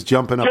looked great. He was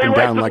jumping up and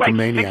down like a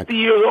maniac. 60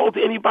 years old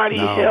to anybody?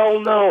 No. Hell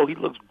no. He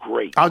looks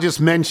great. I'll just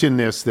mention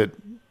this, that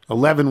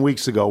 11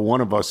 weeks ago,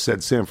 one of us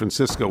said San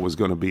Francisco was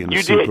going to be in the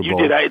Super Bowl. You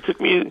did. It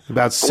took me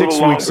about 6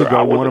 weeks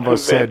ago. One of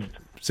us said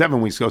 7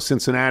 weeks ago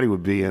Cincinnati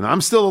would be in.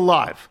 I'm still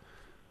alive.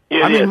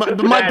 Yeah,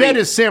 my bet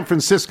is San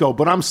Francisco,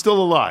 but I'm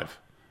still alive.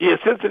 Yeah,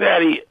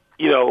 Cincinnati,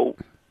 and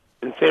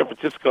San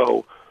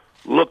Francisco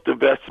looked the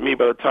best to me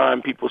by the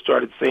time people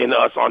started saying to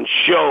us on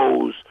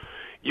shows,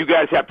 you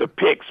guys have to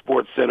pick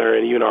Sports Center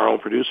and even our own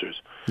producers.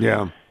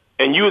 Yeah.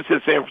 And you had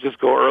said San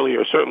Francisco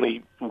earlier,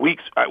 certainly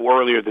weeks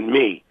earlier than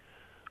me.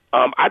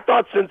 I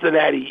thought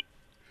Cincinnati,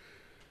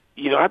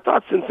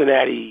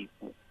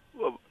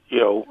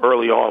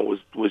 early on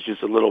was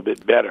just a little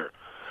bit better.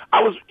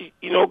 I was,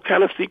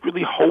 kind of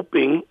secretly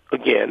hoping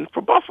again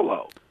for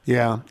Buffalo.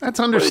 Yeah, that's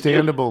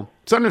understandable.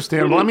 It's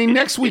understandable. I mean,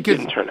 next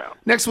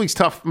week's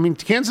tough. I mean,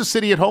 Kansas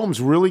City at home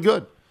is really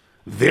good.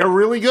 They're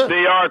really good.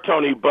 They are,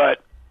 Tony,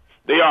 but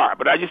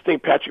I just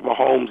think Patrick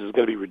Mahomes is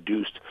going to be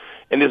reduced.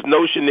 And this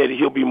notion that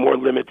he'll be more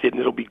limited and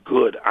it'll be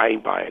good, I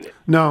ain't buying it.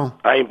 No.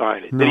 I ain't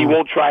buying it. No. That he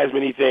won't try as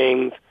many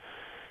things,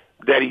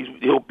 that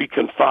he'll be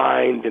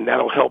confined, and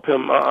that'll help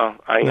him.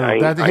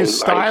 His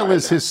style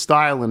is his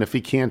style, and if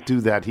he can't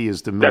do that, he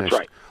is diminished.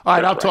 That's right. All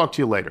right, I'll talk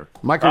to you later.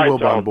 Michael All right,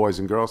 Wilbon, Tom. boys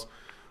and girls.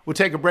 We'll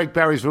take a break.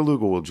 Barry's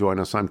Verluga will join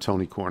us. I'm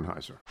Tony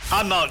Kornheiser.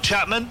 I'm Mark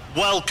Chapman.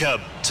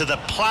 Welcome to the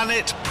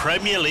Planet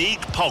Premier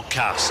League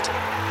podcast.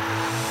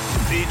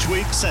 Each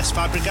week, Cesc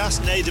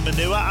Fabregas, Nader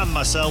Manua and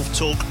myself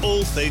talk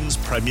all things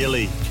Premier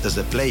League. As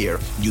a player,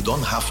 you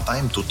don't have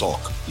time to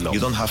talk. No. You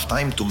don't have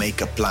time to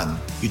make a plan.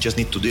 You just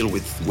need to deal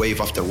with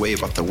wave after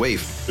wave after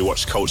wave. We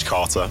watched Coach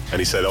Carter, and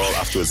he said,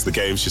 afterwards, the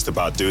game's just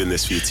about doing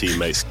this for your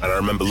teammates. And I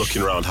remember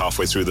looking around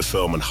halfway through the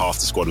film, and half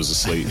the squad was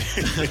asleep.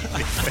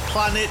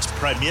 Planet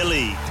Premier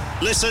League.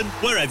 Listen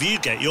wherever you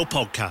get your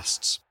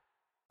podcasts.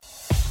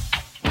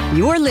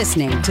 You're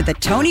listening to The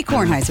Tony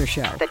Kornheiser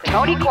Show. The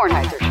Tony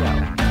Kornheiser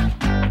Show.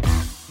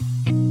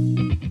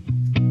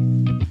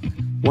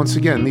 Once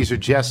again, these are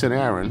Jess and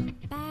Aaron.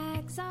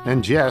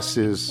 And Jess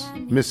is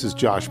Mrs.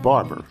 Josh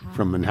Barber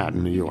from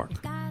Manhattan, New York.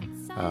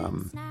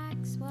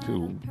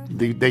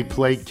 They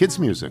play kids'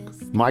 music.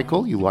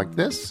 Michael, you like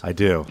this? I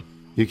do.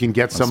 You can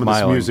get some of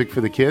this music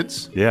for the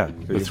kids? Yeah.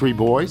 The three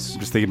boys?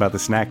 Just thinking about the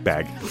snack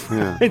bag.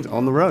 Yeah.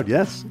 On the road,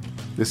 yes.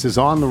 This is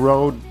On the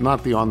Road,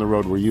 not the On the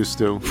Road we're used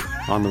to.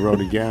 On the Road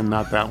Again,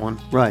 not that one.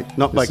 Right,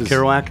 not by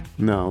Kerouac.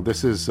 No,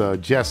 this is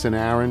Jess and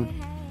Aaron.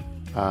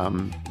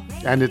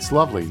 And it's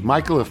lovely.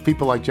 Michael, if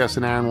people like Jess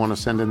and Aaron want to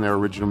send in their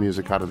original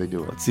music, how do they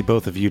do it? Let's see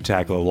both of you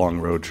tackle a long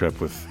road trip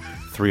with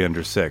 3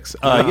 under 6.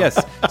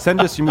 Yes, send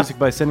us your music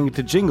by sending it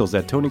to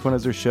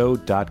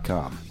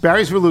jingles@TonyKornheiserShow.com.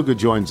 Barry Svrluga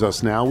joins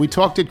us now. We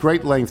talked at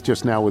great length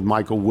just now with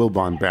Michael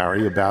Wilbon,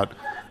 Barry, about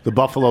the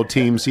Buffalo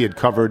teams he had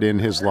covered in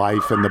his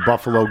life and the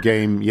Buffalo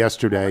game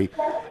yesterday.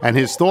 And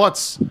his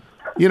thoughts,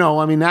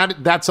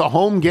 that's a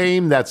home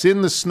game that's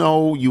in the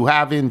snow. You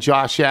have in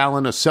Josh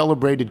Allen, a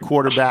celebrated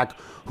quarterback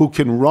who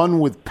can run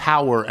with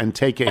power and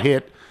take a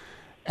hit.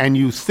 And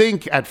you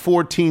think at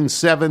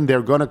 14-7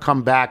 they're going to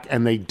come back,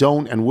 and they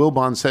don't. And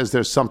Wilbon says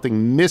there's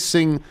something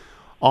missing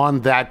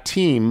on that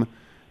team.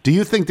 Do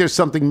you think there's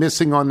something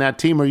missing on that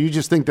team, or you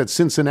just think that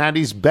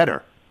Cincinnati's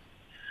better?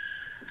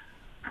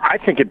 I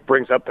think it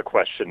brings up the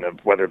question of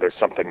whether there's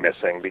something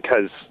missing,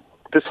 because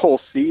this whole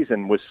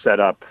season was set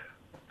up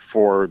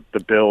for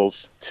the Bills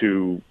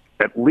to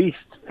at least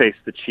face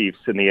the Chiefs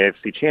in the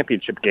AFC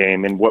Championship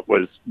game in what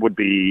would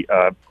be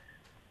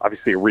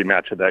obviously a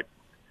rematch of that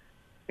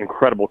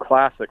incredible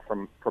classic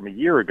from a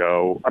year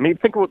ago. I mean,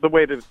 think of the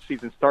way the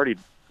season started,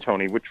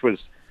 Tony, which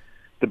was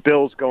the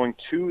Bills going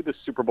to the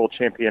Super Bowl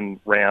champion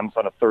Rams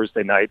on a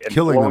Thursday night and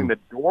blowing the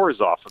doors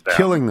off of them.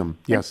 Killing them,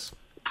 yes.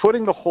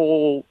 Putting the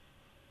whole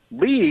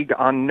league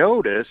on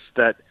notice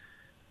that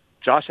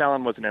Josh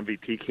Allen was an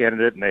MVP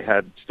candidate, and they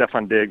had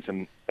Stephon Diggs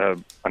and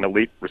an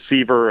elite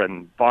receiver,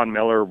 and Von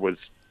Miller was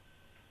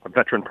a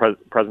veteran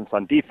presence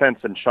on defense,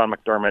 and Sean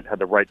McDermott had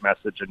the right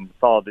message and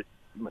followed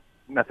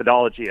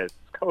methodology as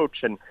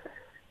coach, and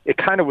it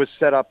kind of was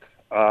set up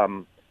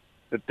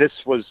that this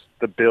was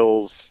the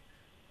Bills'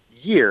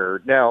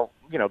 year. Now,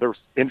 there was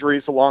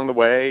injuries along the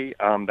way.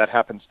 That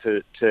happens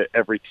to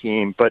every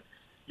team, but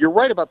you're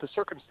right about the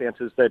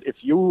circumstances that if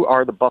you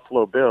are the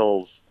Buffalo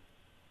Bills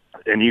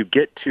and you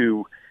get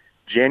to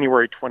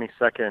January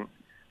 22nd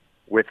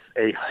with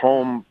a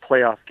home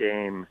playoff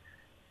game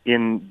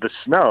in the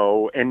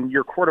snow, and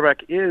your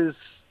quarterback is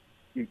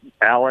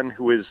Allen,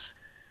 who is,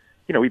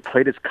 he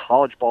played his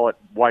college ball at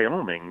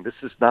Wyoming. This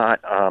is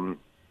not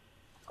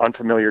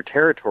unfamiliar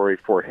territory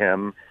for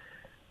him.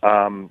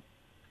 I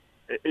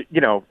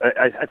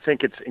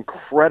think it's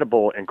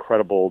incredible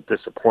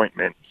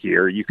disappointment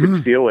here. You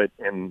could feel it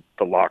in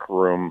the locker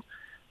room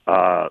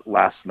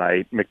last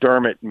night.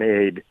 McDermott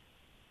made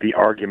the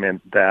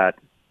argument that,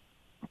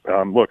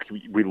 look,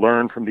 we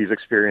learn from these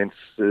experiences.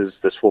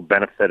 This will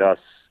benefit us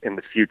in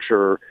the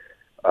future.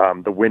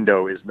 The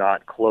window is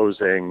not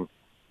closing.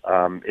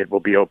 It will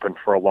be open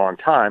for a long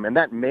time. And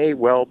that may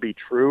well be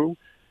true.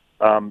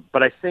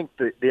 But I think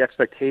the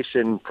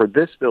expectation for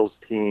this Bills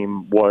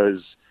team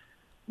was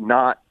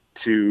not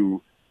to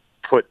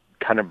put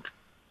kind of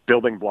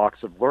building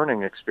blocks of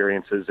learning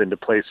experiences into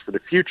place for the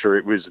future.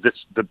 It was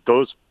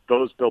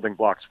those building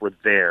blocks were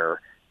there,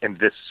 and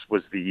this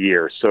was the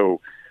year. So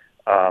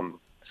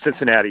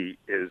Cincinnati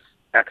is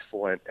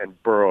excellent,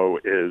 and Burrow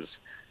is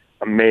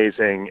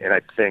amazing. And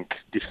I think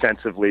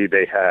defensively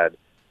they had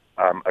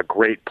a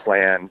great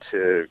plan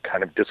to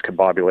kind of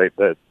discombobulate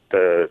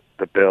the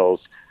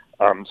Bills.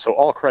 So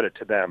all credit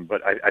to them.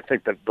 But I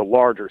think that the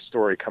larger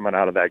story coming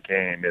out of that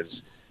game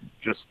is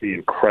just the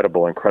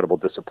incredible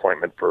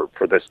disappointment for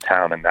this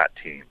town and that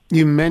team.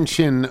 You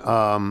mentioned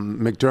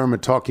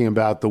McDermott talking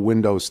about the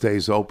window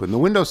stays open. The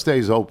window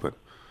stays open.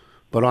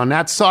 But on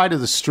that side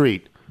of the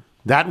street,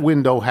 that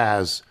window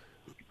has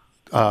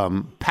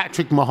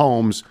Patrick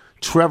Mahomes,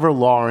 Trevor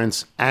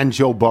Lawrence, and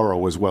Joe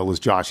Burrow, as well as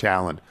Josh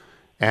Allen.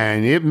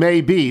 And it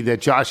may be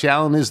that Josh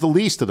Allen is the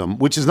least of them,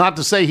 which is not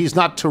to say he's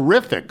not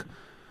terrific.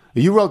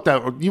 You wrote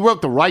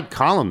the right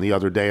column the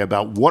other day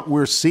about what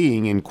we're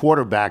seeing in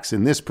quarterbacks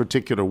in this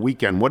particular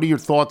weekend. What are your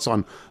thoughts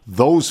on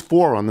those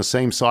four on the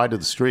same side of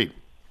the street?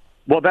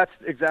 Well, that's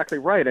exactly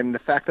right. And the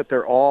fact that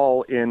they're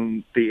all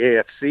in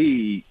the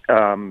AFC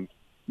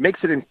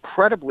makes it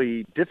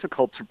incredibly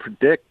difficult to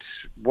predict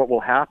what will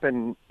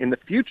happen in the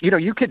future.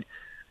 You could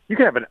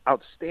have an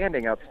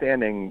outstanding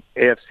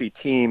AFC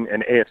team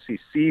and AFC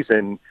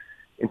season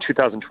in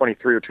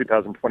 2023 or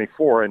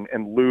 2024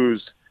 and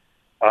lose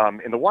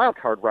in the wild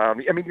card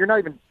round. I mean, you're not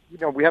even,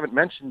 we haven't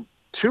mentioned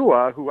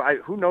Tua,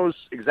 who knows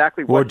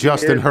exactly what. Or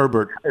Justin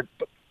Herbert.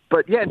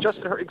 But yeah,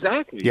 Justin Herbert,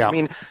 exactly. Yeah. I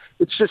mean,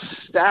 it's just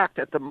stacked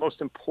at the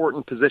most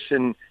important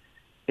position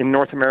in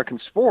North American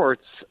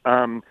sports.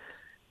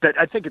 That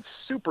I think it's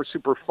super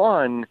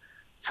fun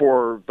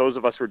for those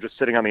of us who are just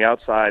sitting on the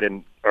outside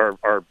and are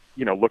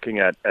looking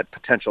at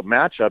potential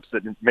matchups.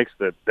 That makes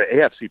the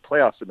AFC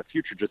playoffs in the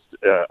future just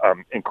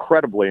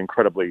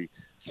incredibly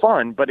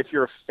fun. But if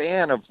you're a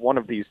fan of one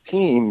of these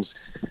teams,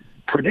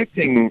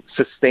 predicting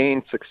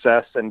sustained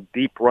success and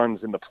deep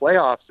runs in the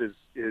playoffs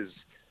is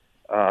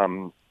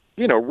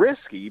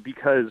risky,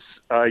 because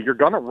you're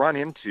going to run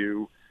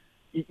into,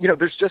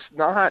 there's just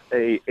not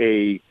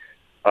a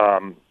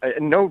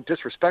no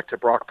disrespect to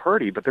Brock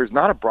Purdy, but there's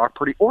not a Brock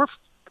Purdy or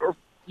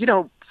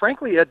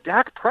frankly, a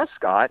Dak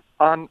Prescott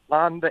on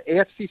the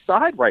AFC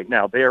side right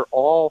now. They are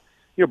all,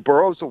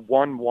 Burrow's a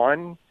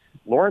 1-1.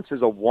 Lawrence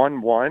is a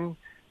 1-1.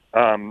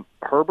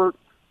 Herbert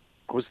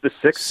was the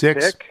sixth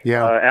pick.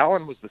 Yeah.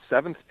 Allen was the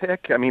seventh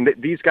pick. I mean,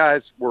 these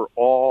guys were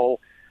all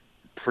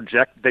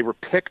they were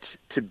picked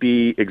to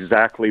be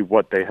exactly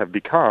what they have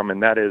become,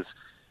 and that is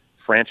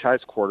franchise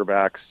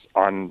quarterbacks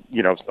on,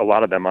 a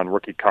lot of them on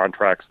rookie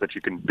contracts that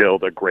you can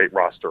build a great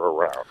roster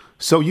around.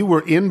 So you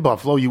were in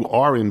Buffalo. You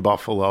are in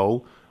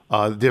Buffalo.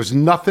 There's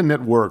nothing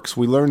that works.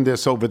 We learned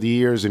this over the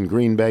years in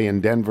Green Bay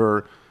and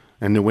Denver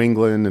and New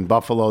England and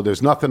Buffalo.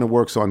 There's nothing that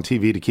works on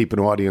TV to keep an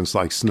audience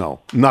like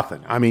snow.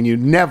 Nothing. I mean, you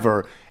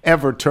never,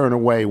 ever turn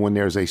away when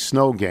there's a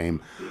snow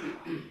game.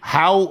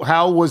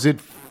 How was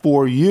it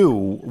for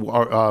you?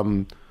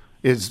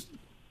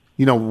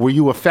 Were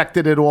you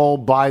affected at all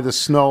by the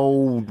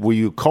snow? Were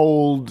you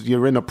cold?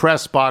 You're in a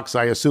press box.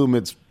 I assume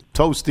it's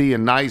toasty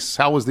and nice.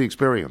 How was the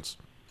experience?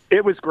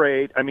 It was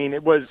great. I mean,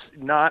 it was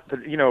not,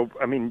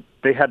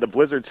 they had the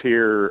blizzards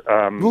here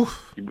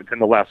within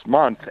the last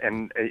month,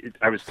 and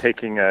I was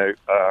taking a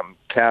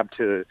cab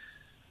to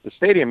the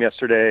stadium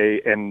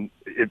yesterday, and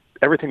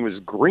everything was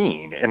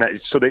green. And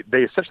so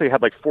they essentially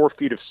had like 4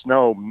 feet of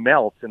snow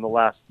melt in the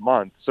last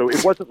month. So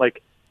it wasn't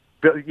like,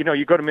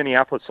 you go to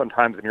Minneapolis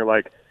sometimes and you're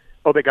like,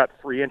 oh, they got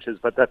 3 inches,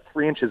 but that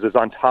 3 inches is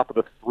on top of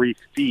the 3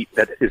 feet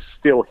that is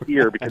still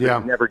here because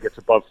it never gets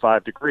above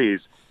 5 degrees.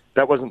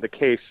 That wasn't the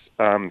case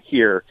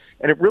here.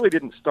 And it really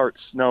didn't start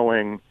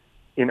snowing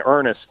in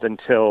earnest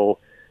until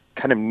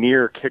kind of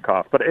near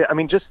kickoff. But, I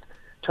mean, just,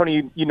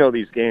 Tony, you know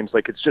these games.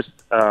 Like, it's just,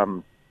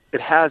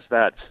 it has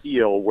that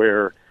feel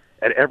where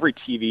at every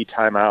TV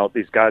timeout,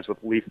 these guys with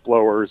leaf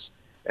blowers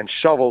and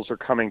shovels are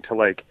coming to,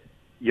 like,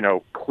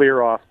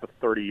 clear off the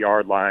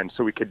 30-yard line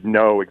so we could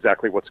know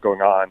exactly what's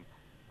going on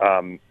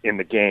in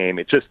the game.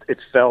 It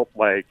felt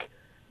like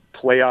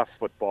playoff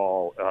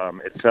football.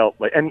 It felt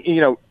like, and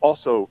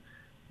also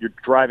you're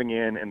driving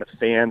in and the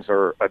fans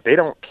they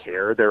don't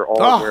care. They're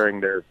all wearing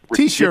their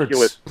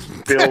ridiculous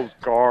Bills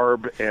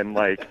garb and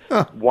like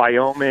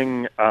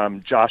Wyoming,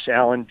 Josh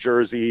Allen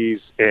jerseys.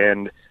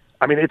 And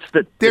I mean,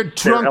 they're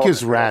drunk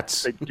as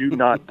rats. They do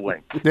not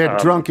blink. They're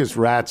drunk as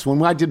rats.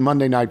 When I did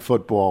Monday Night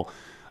Football,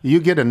 you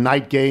get a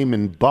night game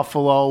in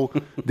Buffalo,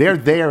 they're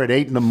there at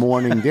 8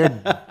 a.m.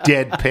 They're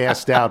dead,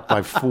 passed out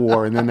by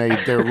 4, and then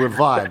they're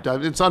revived.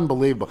 It's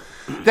unbelievable.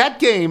 That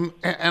game,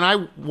 and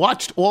I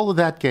watched all of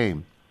that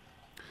game.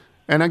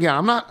 And again,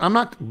 I'm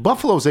not.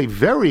 Buffalo's a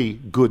very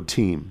good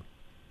team.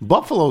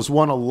 Buffalo's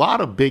won a lot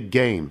of big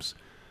games.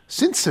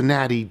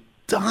 Cincinnati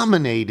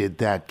dominated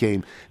that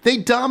game. They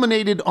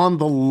dominated on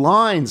the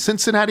line.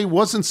 Cincinnati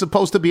wasn't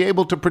supposed to be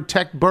able to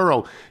protect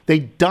Burrow. They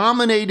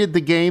dominated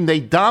the game.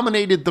 They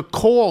dominated the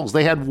calls.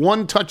 They had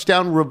one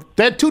touchdown.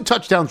 They had 2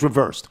 touchdowns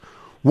reversed.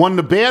 One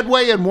the bad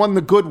way and one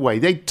the good way.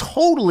 They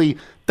totally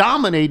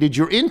dominated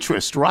your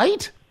interest,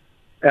 right?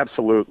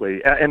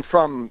 Absolutely. And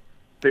from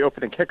the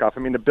opening kickoff, I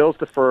mean, the Bills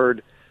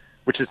deferred,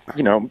 which is,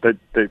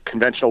 the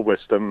conventional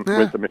wisdom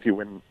if you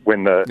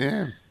win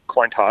the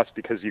coin toss,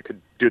 because you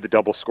could do the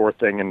double score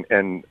thing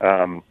and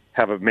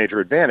have a major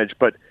advantage.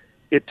 But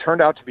it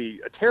turned out to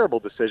be a terrible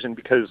decision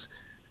because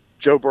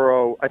Joe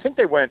Burrow, I think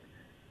they went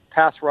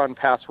pass run,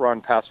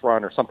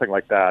 or something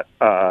like that,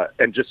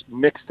 and just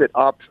mixed it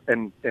up.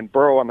 And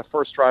Burrow on the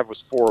first drive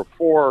was 4 of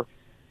 4.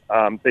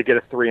 They get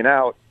a 3 and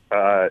out.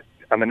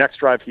 On the next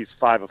drive, he's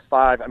 5 of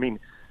 5. I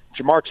mean,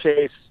 Jamar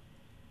Chase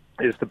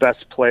is the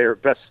best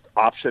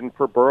option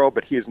for Burrow,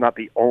 but he is not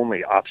the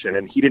only option,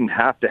 and he didn't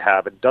have to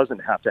have and doesn't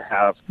have to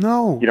have.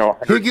 No,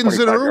 Higgins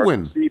and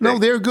Irwin. No,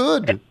 they're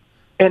good.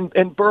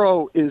 And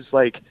Burrow is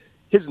like,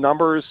 his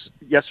numbers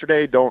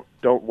yesterday don't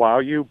wow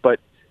you, but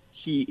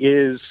he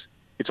is.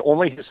 It's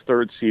only his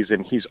 3rd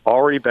season. He's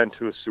already been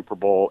to a Super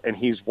Bowl, and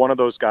he's one of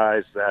those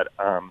guys that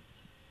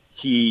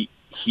he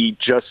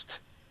just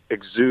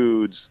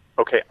exudes.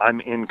 Okay, I'm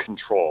in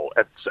control.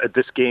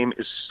 This game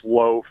is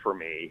slow for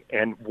me.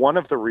 And one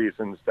of the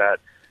reasons that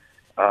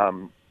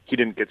he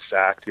didn't get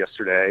sacked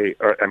yesterday,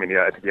 I think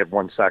he had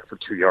 1 sack for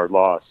 2-yard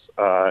loss,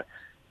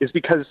 is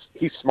because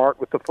he's smart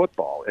with the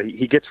football.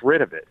 He gets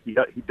rid of it. He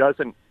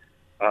doesn't,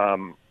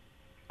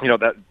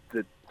 that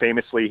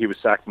famously he was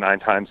sacked 9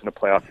 times in a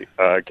playoff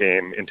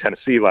game in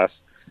Tennessee last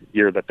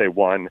year that they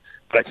won.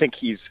 But I think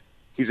he's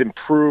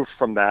improved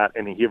from that,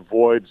 and he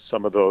avoids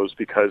some of those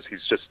because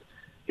he's just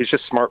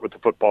smart with the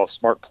football,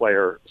 smart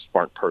player,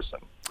 smart person.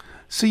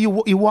 So you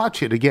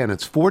watch it again.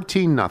 It's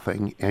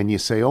 14-0, and you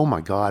say, "Oh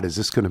my God, is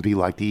this going to be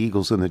like the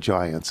Eagles and the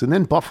Giants?" And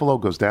then Buffalo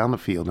goes down the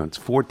field, and it's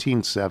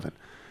 14-7.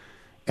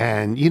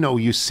 And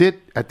you sit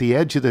at the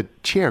edge of the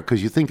chair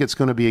because you think it's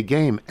going to be a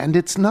game, and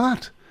it's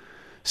not.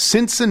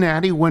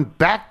 Cincinnati went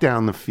back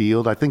down the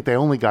field. I think they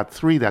only got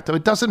 3 that time.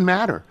 It doesn't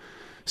matter.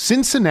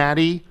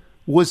 Cincinnati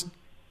was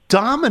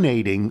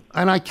dominating,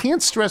 and I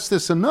can't stress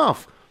this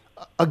enough,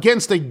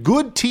 against a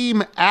good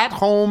team at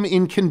home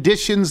in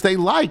conditions they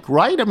like,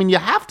 right? I mean, you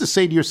have to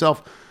say to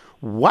yourself,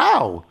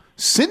 wow,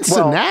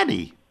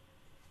 Cincinnati. Well,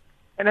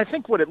 and I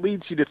think what it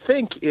leads you to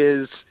think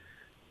is,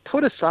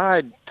 put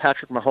aside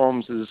Patrick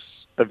Mahomes'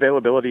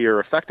 availability or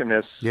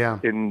effectiveness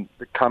in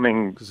the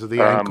coming because of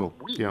the ankle.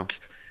 week. Yeah.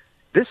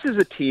 this is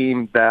a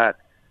team that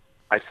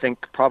I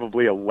think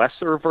probably a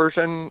lesser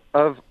version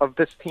of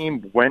this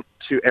team went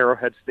to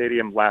Arrowhead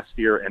Stadium last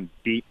year and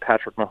beat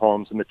Patrick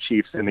Mahomes and the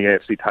Chiefs in the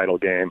AFC title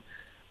game.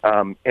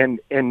 And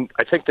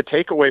I think the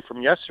takeaway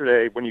from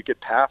yesterday, when you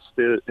get past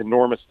the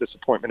enormous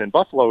disappointment in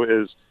Buffalo,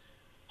 is,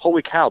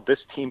 holy cow, this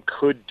team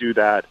could do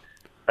that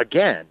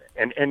again.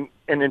 And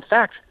in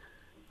fact,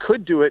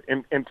 could do it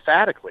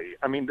emphatically.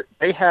 I mean,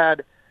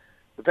 the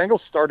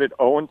Bengals started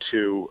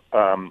 0-2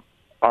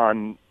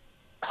 on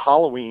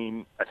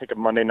Halloween, I think a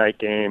Monday night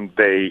game.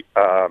 They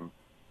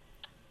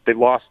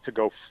lost to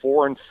go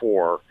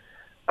 4-4,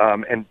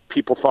 and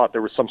people thought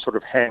there was some sort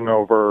of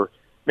hangover.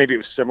 Maybe it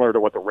was similar to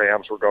what the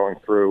Rams were going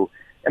through,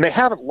 and they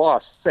haven't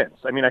lost since.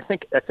 I mean, I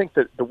think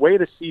that the way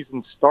the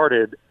season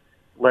started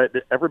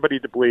led everybody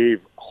to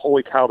believe,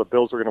 holy cow, the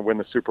Bills are going to win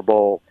the Super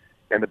Bowl,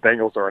 and the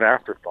Bengals are an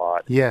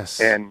afterthought.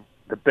 Yes, and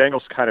the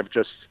Bengals kind of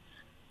just,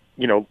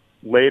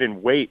 laid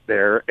in wait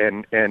there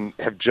and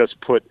have just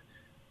put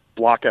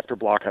block after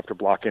block after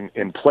block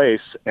in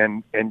place,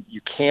 and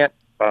you can't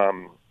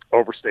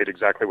overstate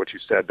exactly what you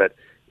said, that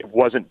it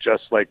wasn't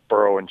just like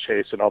Burrow and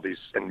Chase and all these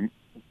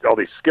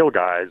skill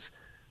guys.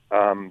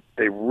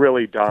 They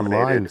really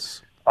dominated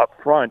up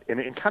front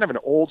in kind of an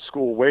old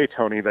school way,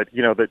 Tony, that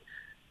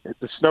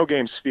the snow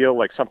games feel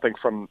like something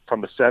from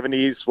the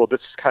 70s. Well,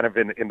 this kind of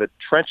in the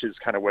trenches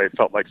kind of way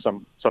felt like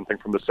something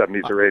from the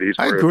 70s or 80s.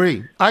 I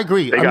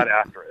agree. They got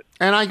after it.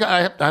 And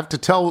I have to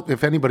tell,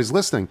 if anybody's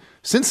listening,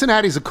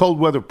 Cincinnati's a cold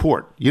weather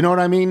port. You know what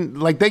I mean?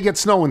 Like, they get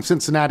snow in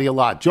Cincinnati a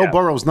lot. Joe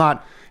Burrow's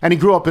not, and he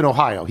grew up in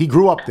Ohio. He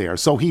grew up there,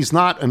 so he's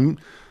not.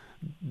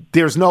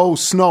 There's no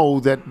snow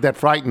that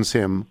frightens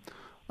him.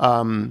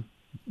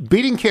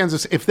 Beating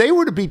Kansas, if they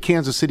were to beat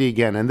Kansas City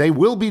again, and they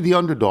will be the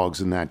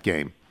underdogs in that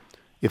game,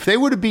 if they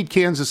were to beat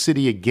Kansas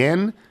City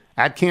again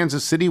at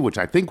Kansas City, which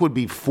I think would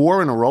be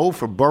 4 in a row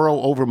for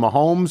Burrow over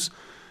Mahomes,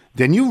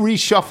 then you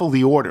reshuffle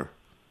the order.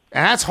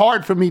 And that's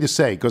hard for me to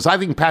say, because I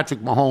think Patrick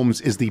Mahomes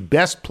is the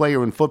best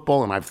player in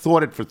football, and I've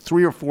thought it for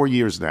 3 or 4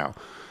 years now.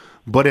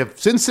 But if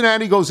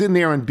Cincinnati goes in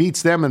there and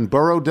beats them and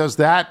Burrow does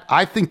that,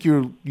 I think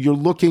you're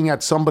looking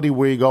at somebody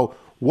where you go,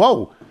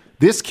 whoa,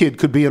 this kid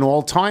could be an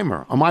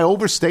all-timer. Am I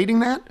overstating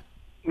that?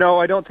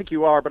 No, I don't think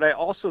you are, but I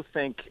also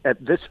think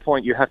at this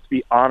point you have to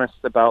be honest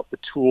about the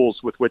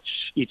tools with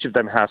which each of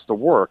them has to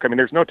work. I mean,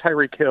 there's no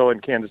Tyreek Hill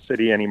in Kansas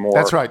City anymore.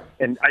 That's right.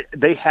 And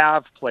they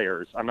have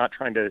players. I'm not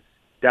trying to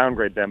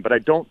downgrade them, but I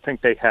don't think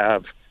they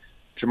have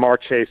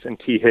Jamar Chase and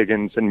T.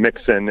 Higgins and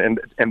Mixon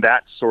and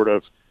that sort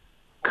of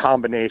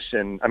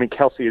combination. I mean,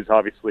 Kelsey is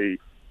obviously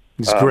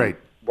he's great,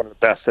 one of the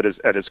best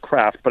at his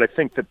craft, but I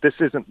think that this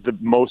isn't the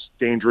most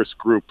dangerous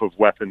group of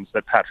weapons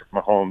that Patrick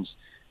Mahomes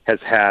has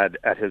had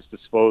at his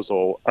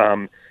disposal.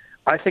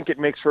 I think it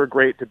makes for a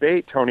great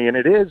debate, Tony, and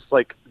it is,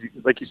 like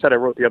you said, I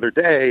wrote the other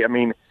day, I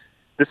mean,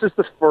 this is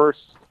the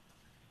first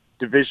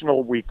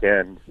divisional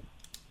weekend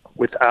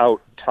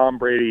without Tom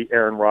Brady,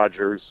 Aaron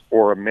Rodgers,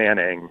 or a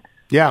Manning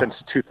since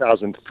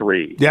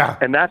 2003. Yeah.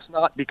 And that's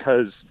not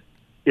because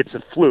it's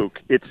a fluke.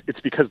 It's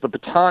because the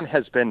baton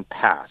has been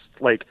passed.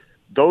 Like,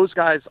 those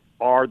guys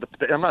are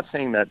I'm not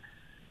saying that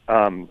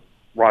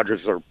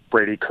Rodgers or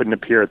Brady couldn't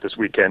appear at this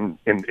weekend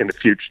in the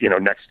future,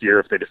 next year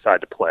if they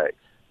decide to play.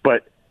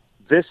 But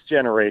this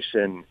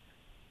generation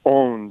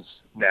owns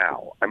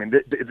now. I mean,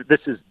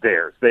 this is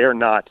theirs. They are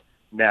not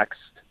next.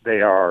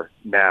 They are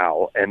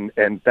now. And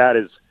that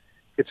is,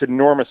 it's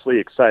enormously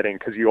exciting,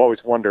 because you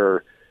always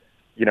wonder,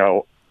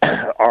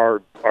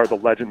 are the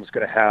legends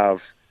going to have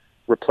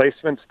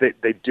replacements?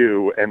 They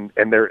do. And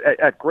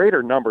they're at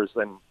greater numbers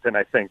than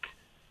I think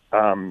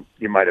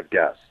you might have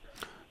guessed.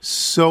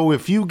 So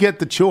if you get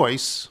the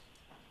choice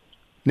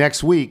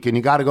next week and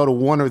you got to go to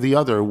one or the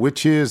other,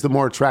 which is the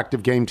more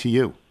attractive game to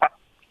you?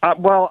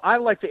 Well, I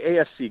like the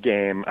AFC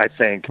game, I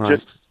think, right.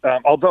 Just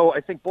although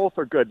I think both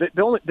are good.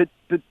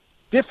 The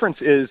difference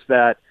is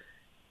that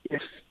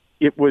if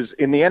it was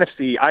in the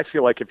NFC, I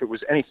feel like if it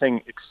was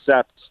anything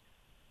except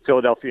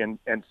Philadelphia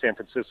and San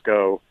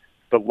Francisco,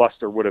 the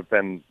luster would have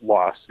been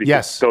lost.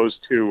 Because those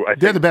two, I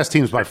think, they're the best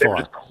teams by far.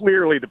 They're just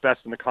clearly the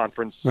best in the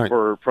conference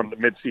from the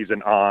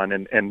midseason on,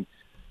 and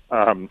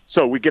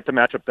so we get the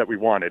matchup that we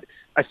wanted.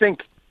 I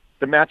think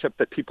the matchup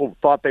that people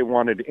thought they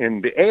wanted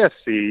in the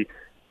AFC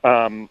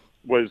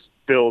was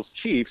Bills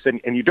Chiefs,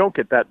 and you don't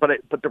get that.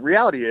 But the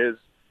reality is,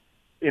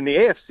 in the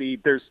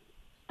AFC, there's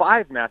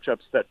 5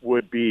 matchups that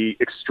would be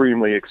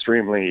extremely,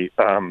 extremely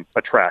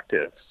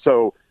attractive.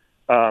 So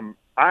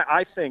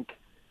I think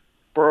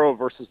Burrow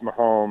versus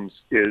Mahomes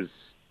is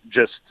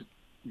just,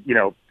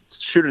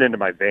 shoot it into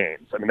my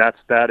veins. I mean, that's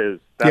the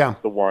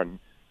one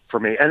for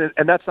me.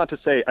 And that's not to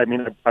say, I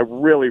mean, I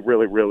really,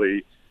 really,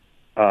 really,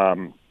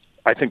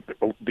 I think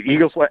the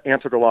Eagles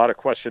answered a lot of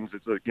questions.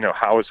 It's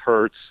how is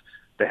Hurts?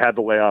 They had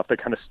the layoff. They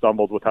kind of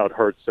stumbled without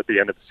Hurts at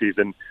the end of the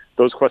season.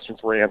 Those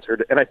questions were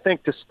answered. And I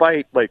think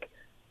despite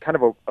kind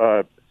of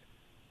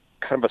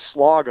a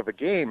slog of a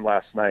game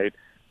last night,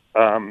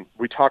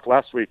 we talked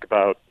last week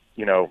about,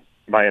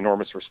 my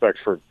enormous respect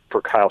for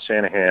Kyle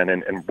Shanahan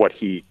and what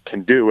he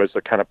can do as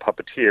a kind of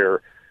puppeteer.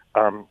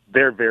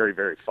 they're very,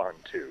 very fun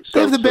too. So,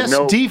 they have the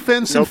best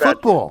defense in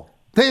football.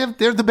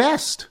 They're the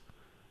best.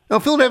 Now,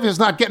 Philadelphia's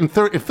not getting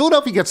 30. If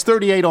Philadelphia gets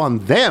 38 on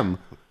them,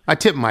 I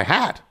tip my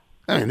hat.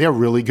 I mean, they're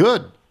really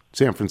good,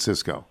 San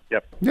Francisco.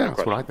 Yep. Yeah,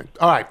 that's what I think.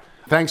 All right.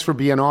 Thanks for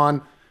being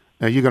on.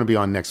 You're going to be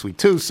on next week,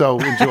 too, so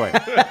enjoy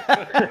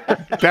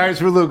it. Barry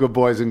Svrluga,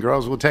 boys and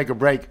girls. We'll take a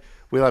break.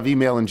 We'll have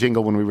email and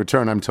jingle when we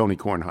return. I'm Tony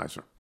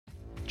Kornheiser.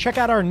 Check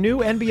out our new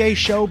NBA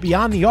show,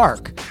 Beyond the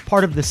Arc,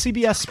 part of the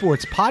CBS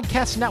Sports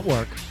Podcast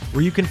Network,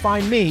 where you can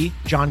find me,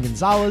 John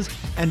Gonzalez,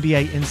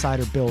 NBA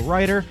insider Bill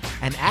Ryder,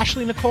 and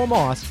Ashley Nicole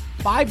Moss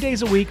 5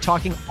 days a week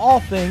talking all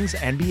things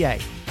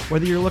NBA.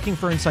 Whether you're looking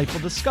for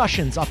insightful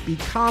discussions, upbeat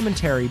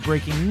commentary,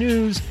 breaking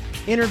news,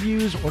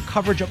 interviews, or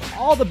coverage of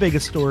all the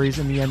biggest stories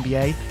in the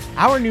NBA,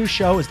 our new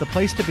show is the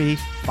place to be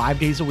 5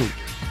 days a week.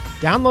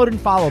 Download and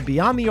follow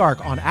Beyond the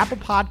Arc on Apple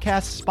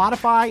Podcasts,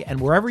 Spotify, and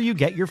wherever you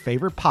get your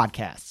favorite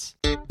podcasts.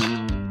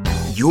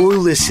 You're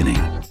listening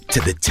to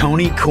The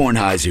Tony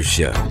Kornheiser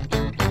Show.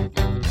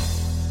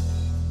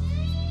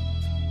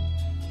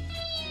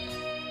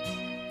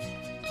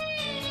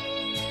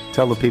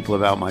 Tell the people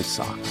about my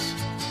socks.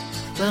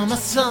 Well, my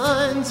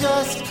son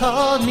just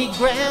called me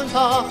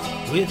Grandpa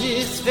with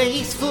his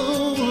face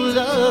full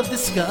of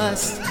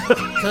disgust.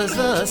 'Cause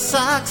the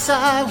socks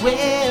I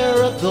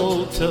wear are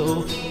gold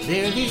toe,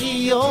 they're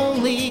the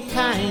only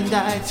kind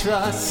I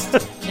trust.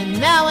 And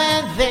now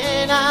and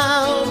then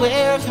I'll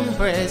wear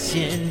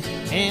compression,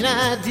 and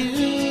I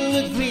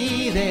do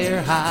agree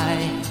they're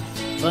high.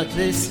 But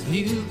this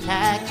new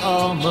pack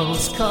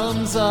almost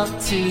comes up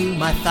to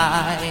my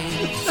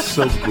thigh.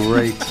 So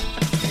great.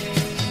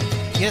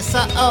 Yes,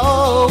 I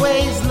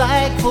always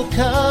like full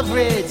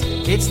coverage.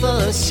 It's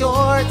the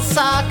short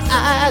sock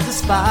I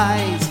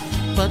despise.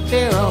 But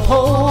there are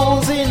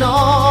holes in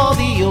all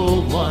the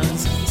old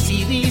ones.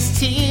 See these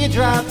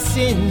teardrops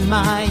in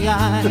my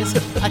eyes.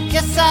 I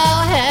guess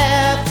I'll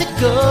have to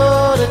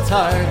go to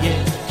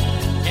Target,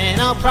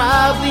 and I'll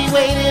probably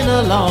wait in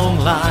a long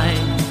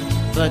line.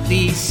 But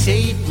these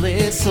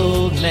shapeless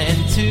old men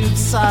tube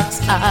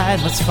socks I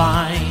must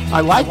find.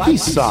 I like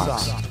these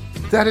socks.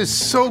 That is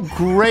so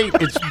great.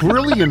 It's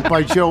brilliant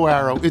by Joe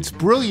Arrow. It's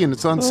brilliant.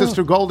 It's on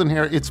Sister Golden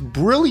Hair. It's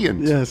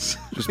brilliant. Yes.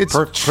 Just it's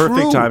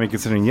perfect timing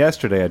considering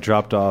yesterday I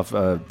dropped off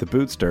the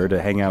Bootster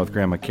to hang out with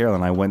Grandma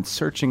Carolyn. I went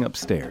searching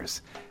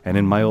upstairs, and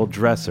in my old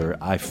dresser,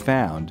 I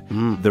found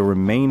the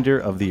remainder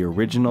of the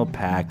original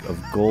pack of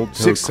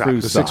gold-toed crew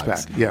socks.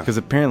 Six-pack, yeah. Because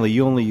apparently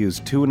you only use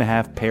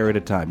 2.5 pair at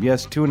a time.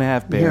 Yes,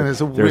 2.5 pair. Yeah,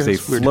 there's a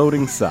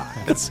floating sock.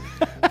 It's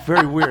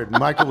very weird.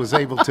 Michael was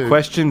able to...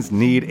 Questions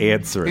need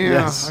answering. Yeah,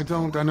 Yes. I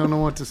don't know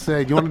what to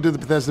say. Do you want to do the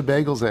Bethesda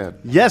Bagels ad?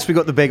 Yes, we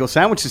got the bagel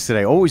sandwiches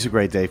today. Always a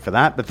great day for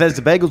that.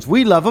 Bethesda Bagels,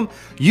 we love them.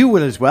 You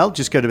will as well.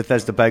 Just go to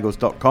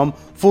BethesdaBagels.com,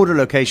 forward a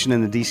location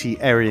in the DC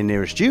area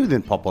nearest you,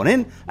 then pop on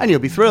in, and you'll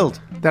be thrilled.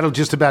 That'll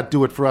just about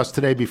do it for us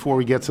today. Before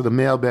we get to the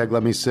mailbag,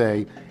 let me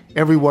say,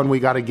 everyone, we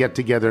got to get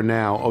together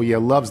now. Oh, yeah,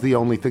 love's the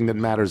only thing that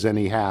matters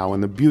anyhow,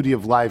 and the beauty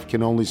of life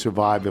can only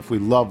survive if we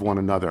love one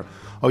another.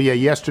 Oh, yeah,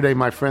 yesterday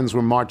my friends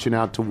were marching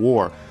out to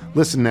war.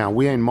 Listen now,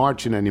 we ain't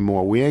marching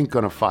anymore. We ain't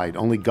going to fight.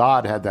 Only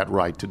God had that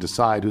right to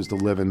decide who's to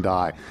live and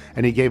die.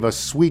 And he gave us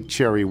sweet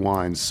cherry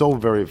wine, so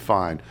very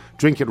fine.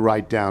 Drink it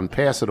right down,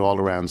 pass it all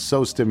around,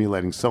 so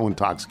stimulating, so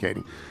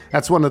intoxicating.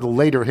 That's one of the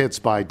later hits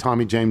by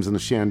Tommy James and the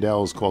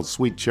Shandells called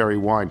Sweet Cherry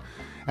Wine.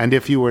 And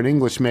if you were an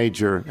English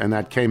major and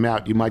that came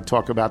out, you might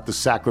talk about the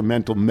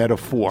sacramental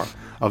metaphor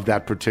of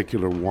that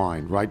particular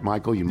wine. Right,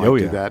 Michael? You might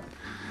do that.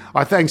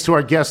 Our thanks to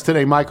our guests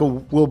today,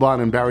 Michael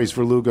Wilbon and Barry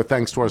Svrluga.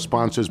 Thanks to our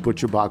sponsors,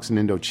 ButcherBox and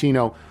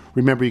Indochino.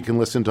 Remember, you can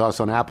listen to us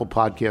on Apple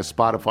Podcasts,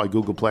 Spotify,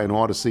 Google Play, and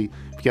Odyssey.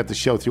 If you get the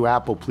show through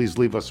Apple, please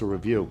leave us a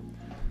review.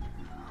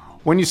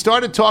 When you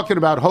started talking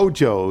about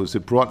Hojos,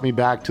 it brought me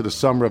back to the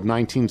summer of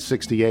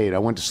 1968. I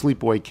went to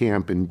sleepaway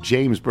camp in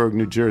Jamesburg,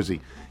 New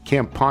Jersey,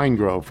 Camp Pine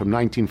Grove from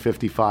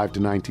 1955 to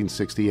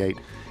 1968.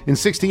 In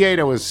 68,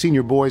 I was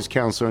senior boys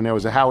counselor, and there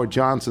was a Howard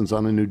Johnson's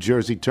on the New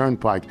Jersey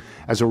Turnpike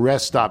as a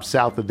rest stop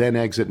south of then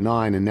Exit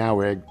 9 and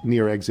now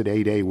near Exit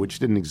 8A, which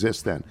didn't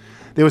exist then.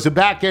 There was a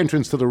back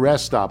entrance to the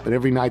rest stop, and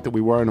every night that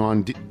we weren't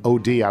on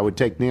OD, I would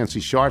take Nancy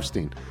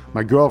Sharfstein,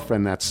 my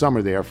girlfriend that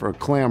summer there, for a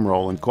clam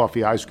roll and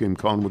coffee ice cream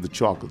cone with the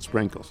chocolate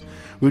sprinkles.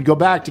 We would go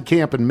back to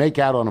camp and make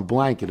out on a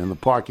blanket in the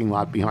parking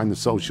lot behind the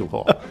social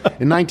hall.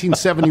 In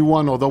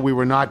 1971, although we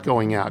were not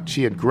going out,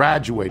 she had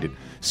graduated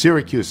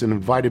Syracuse and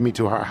invited me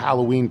to her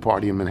Halloween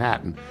party in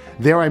Manhattan.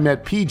 There I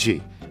met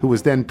PG, who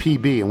was then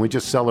PB, and we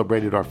just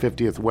celebrated our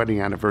 50th wedding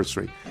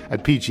anniversary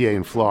at PGA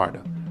in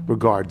Florida.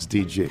 Regards,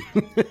 DG.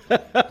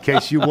 In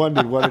case you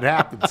wondered what had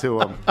happened to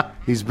him,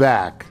 he's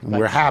back, and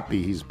we're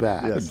happy he's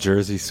back. Yes.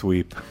 Jersey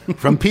sweep.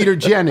 From Peter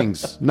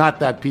Jennings, not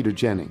that Peter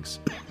Jennings.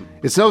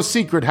 It's no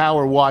secret how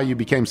or why you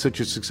became such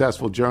a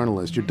successful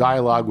journalist. Your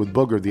dialogue with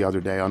Booger the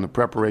other day on the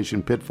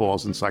preparation,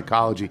 pitfalls, and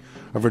psychology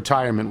of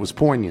retirement was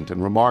poignant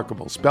and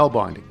remarkable,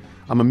 spellbinding.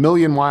 I'm a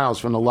million miles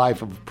from the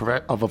life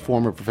of a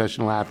former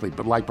professional athlete,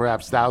 but like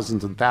perhaps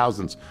thousands and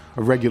thousands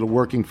of regular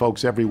working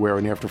folks everywhere,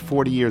 and after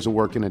 40 years of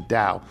working at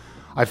Dow,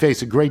 I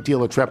face a great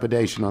deal of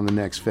trepidation on the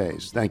next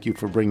phase. Thank you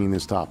for bringing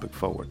this topic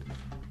forward.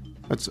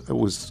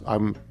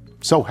 I'm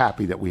so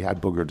happy that we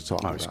had Booger to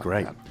talk about. It's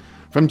great. That.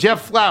 From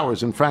Jeff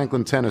Flowers in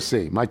Franklin,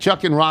 Tennessee. My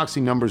Chuck and Roxy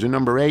numbers are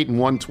number 8 and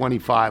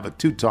 125, a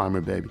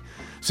two-timer, baby.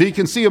 So you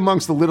can see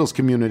amongst the Littles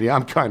community,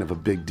 I'm kind of a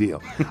big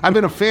deal. I've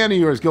been a fan of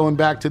yours going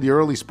back to the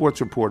early sports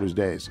reporters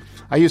days.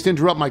 I used to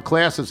interrupt my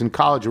classes in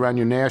college around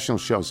your national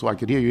show so I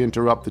could hear you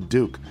interrupt the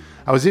Duke.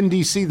 I was in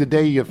D.C. the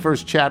day of your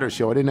first Chatter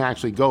show. I didn't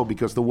actually go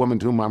because the woman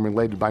to whom I'm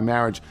related by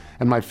marriage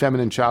and my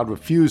feminine child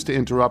refused to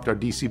interrupt our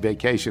D.C.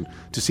 vacation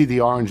to see the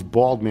orange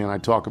bald man I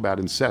talk about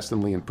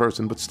incessantly in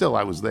person, but still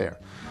I was there.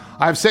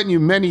 I've sent you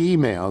many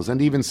emails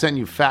and even sent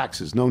you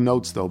faxes, no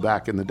notes though,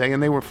 back in the day,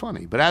 and they were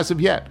funny. But as of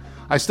yet,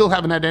 I still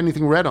haven't had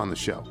anything read on the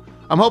show.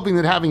 I'm hoping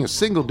that having a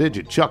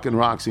single-digit Chuck and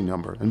Roxy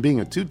number and being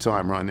a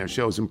two-timer on their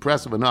show is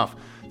impressive enough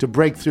to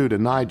break through to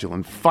Nigel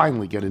and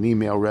finally get an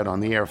email read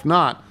on the air. If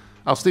not,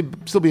 I'll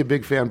still be a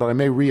big fan, but I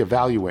may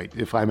reevaluate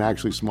if I'm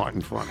actually smart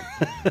and funny.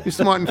 You're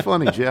smart and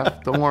funny,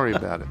 Jeff. Don't worry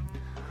about it.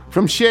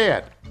 From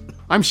Shad.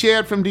 I'm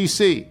Shad from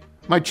D.C.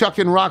 My Chuck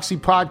and Roxy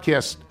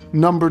podcast,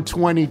 number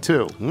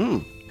 22.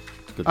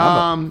 Good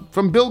number.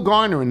 From Bill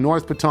Garner in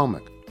North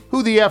Potomac.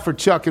 Who the F are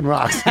Chuck and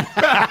Roxy?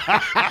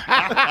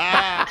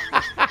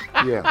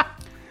 Yeah.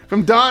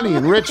 From Donnie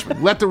in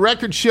Richmond. Let the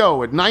record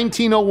show at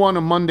 19:01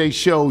 a Monday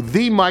show,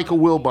 the Michael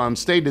Wilbon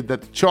stated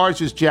that the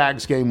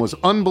Chargers-Jags game was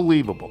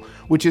unbelievable,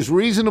 which is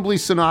reasonably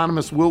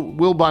synonymous with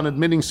Wilbon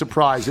admitting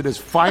surprise. It has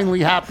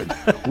finally happened.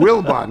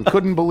 Wilbon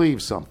couldn't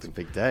believe something.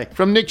 Big day.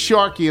 From Nick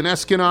Sharkey in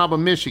Escanaba,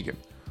 Michigan.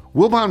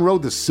 Wilbon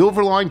rode the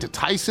Silver Line to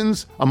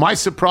Tyson's? Am I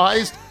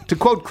surprised? To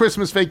quote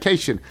Christmas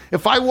Vacation,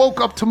 if I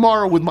woke up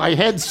tomorrow with my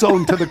head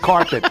sewn to the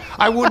carpet,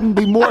 I wouldn't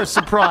be more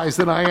surprised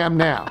than I am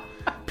now.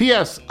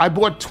 P.S. I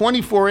bought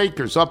 24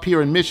 acres up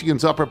here in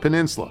Michigan's Upper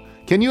Peninsula.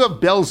 Can you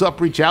have Bells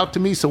Up reach out to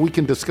me so we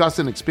can discuss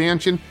an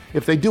expansion?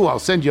 If they do, I'll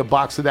send you a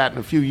box of that in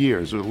a few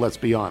years. Or let's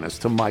be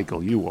honest, to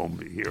Michael, you won't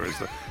be here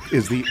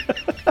is the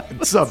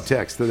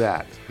subtext to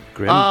that.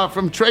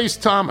 From Trace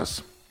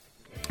Thomas.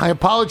 I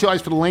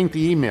apologize for the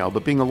lengthy email,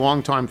 but being a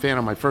longtime fan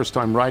of my first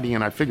time writing,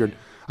 and I figured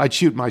I'd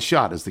shoot my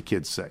shot, as the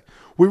kids say.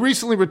 We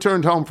recently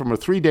returned home from a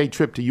 3-day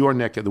trip to your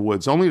neck of the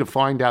woods, only to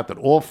find out that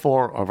all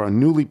 4 of our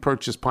newly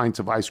purchased pints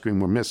of ice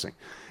cream were missing.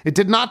 It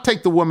did not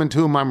take the woman to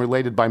whom I'm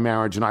related by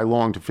marriage, and I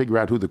longed to figure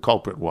out who the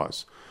culprit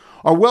was.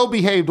 Our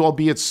well-behaved,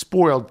 albeit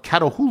spoiled,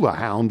 Catahoula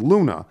hound,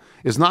 Luna,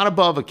 is not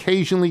above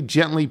occasionally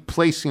gently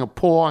placing a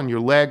paw on your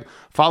leg,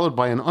 followed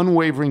by an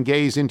unwavering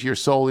gaze into your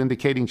soul,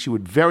 indicating she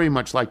would very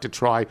much like to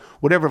try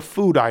whatever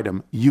food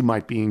item you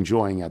might be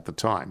enjoying at the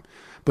time.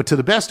 But to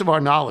the best of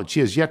our knowledge, she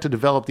has yet to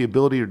develop the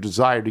ability or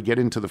desire to get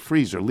into the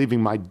freezer,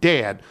 leaving my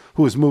dad,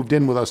 who has moved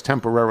in with us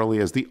temporarily,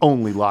 as the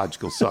only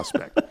logical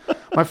suspect.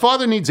 My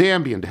father needs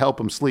Ambien to help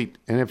him sleep,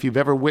 and if you've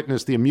ever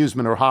witnessed the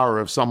amusement or horror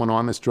of someone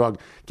on this drug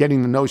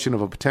getting the notion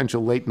of a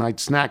potential late-night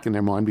snack in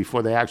their mind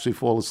before they actually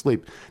fall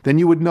asleep, then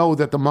you would know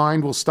that the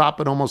mind will stop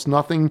at almost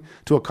nothing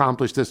to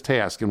accomplish this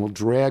task and will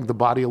drag the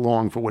body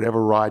along for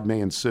whatever ride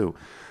may ensue.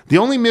 The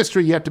only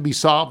mystery yet to be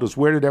solved is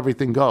where did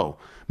everything go?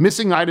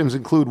 Missing items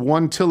include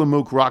 1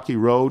 Tillamook Rocky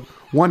Road,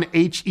 1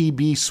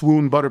 HEB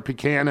Swoon Butter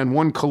Pecan, and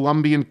 1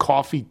 Colombian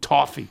Coffee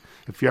Toffee.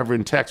 If you're ever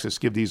in Texas,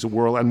 give these a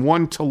whirl. And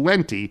 1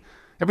 Talenti,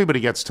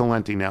 everybody gets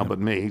Talenti now but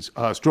me,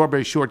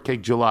 Strawberry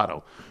Shortcake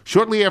Gelato.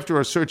 Shortly after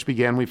our search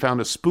began, we found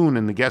a spoon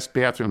in the guest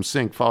bathroom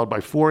sink, followed by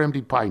 4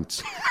 empty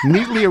pints,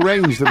 neatly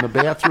arranged in the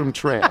bathroom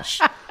trash.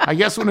 I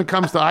guess when it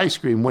comes to ice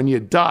cream, when you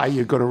die,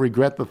 you're going to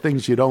regret the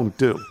things you don't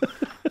do.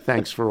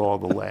 Thanks for all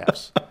the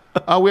laughs.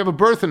 We have a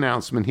birth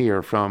announcement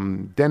here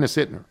from Dennis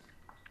Ittner.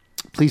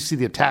 Please see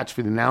the attached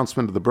for the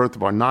announcement of the birth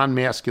of our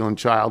non-masculine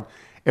child,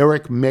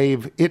 Eric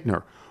Maeve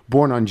Ittner,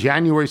 born on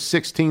January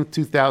 16,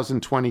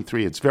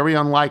 2023. It's very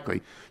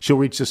unlikely she'll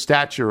reach the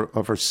stature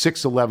of her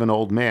 6'11"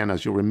 old man,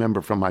 as you'll remember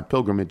from my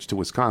pilgrimage to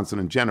Wisconsin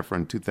and Jennifer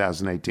in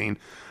 2018,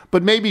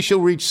 but maybe she'll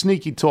reach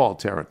sneaky tall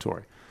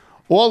territory.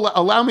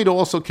 Allow me to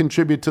also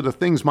contribute to the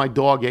Things My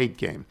Dog Ate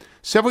game.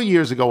 Several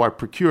years ago, I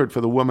procured for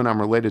the woman I'm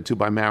related to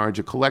by marriage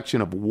a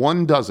collection of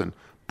 12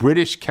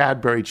 British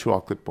Cadbury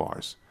chocolate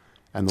bars.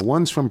 And the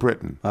ones from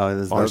Britain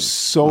are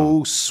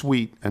so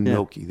sweet and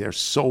milky. They're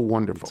so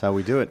wonderful. That's how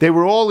we do it. They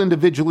were all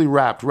individually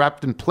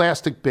wrapped in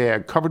plastic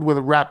bag, covered with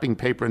a wrapping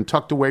paper, and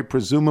tucked away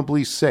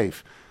presumably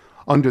safe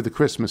under the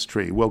Christmas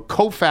tree. Well,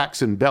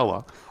 Koufax and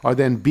Bella, our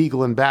then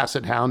Beagle and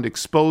Basset Hound,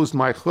 exposed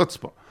my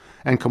chutzpah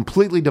and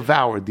completely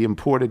devoured the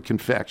imported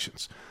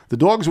confections. The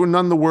dogs were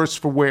none the worse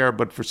for wear,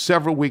 but for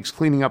several weeks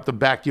cleaning up the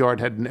backyard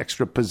had an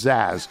extra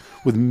pizzazz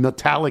with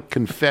metallic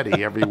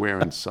confetti everywhere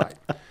in sight.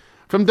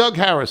 From Doug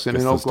Harrison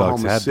in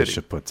Oklahoma City.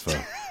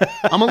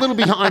 I'm a little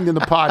behind in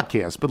the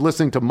podcast, but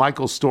listening to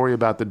Michael's story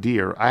about the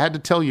deer, I had to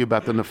tell you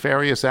about the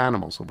nefarious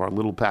animals of our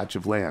little patch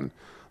of land.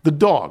 The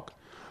dog.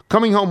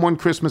 Coming home one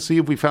Christmas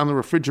Eve, we found the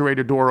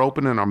refrigerator door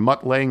open and our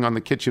mutt laying on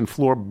the kitchen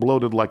floor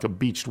bloated like a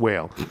beached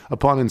whale.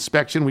 Upon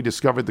inspection, we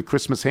discovered the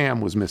Christmas ham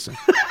was missing.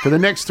 For the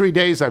next 3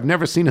 days, I've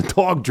never seen a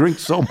dog drink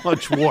so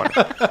much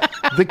water.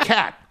 The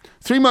cat.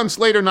 3 months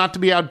later, not to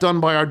be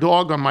outdone by our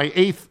dog, on my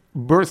 8th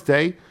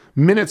birthday.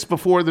 Minutes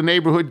before the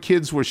neighborhood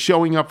kids were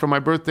showing up for my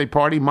birthday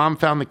party, Mom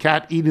found the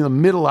cat eating the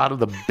middle out of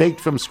the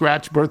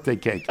baked-from-scratch birthday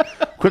cake.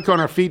 Quick on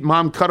her feet,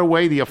 Mom cut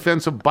away the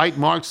offensive bite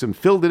marks and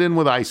filled it in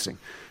with icing.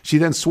 She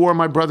then swore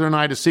my brother and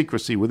I to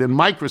secrecy. Within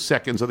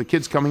microseconds of the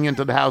kids coming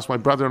into the house, my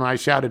brother and I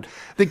shouted,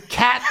 "The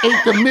cat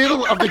ate the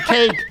middle of the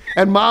cake,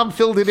 and Mom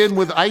filled it in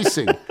with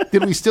icing."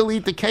 Did we still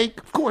eat the cake?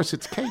 Of course,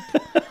 it's cake.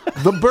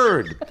 The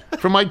bird.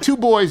 For my 2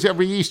 boys,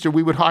 every Easter,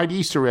 we would hide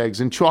Easter eggs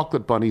and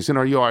chocolate bunnies in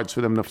our yards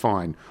for them to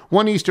find.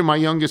 One Easter, my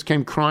youngest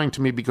came crying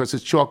to me because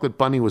his chocolate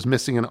bunny was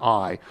missing an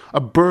eye. A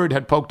bird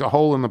had poked a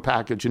hole in the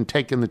package and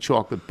taken the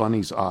chocolate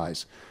bunny's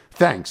eyes.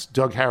 Thanks,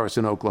 Doug Harris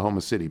in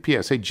Oklahoma City.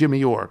 P.S. Hey,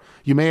 Jimmy Orr,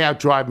 you may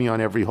outdrive me on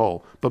every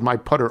hole, but my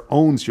putter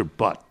owns your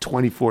butt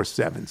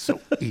 24/7, so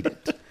eat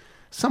it.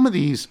 Some of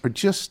these are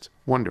just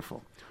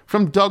wonderful.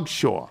 From Doug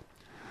Shaw.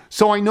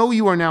 So I know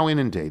you are now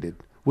inundated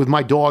with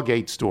my dog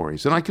ate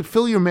stories, and I could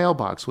fill your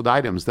mailbox with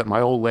items that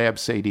my old lab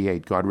Sadie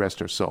ate, God rest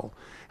her soul.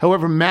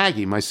 However,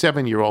 Maggie, my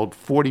 7-year-old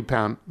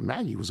 40-pound,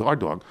 Maggie was our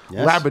dog,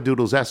 Yes.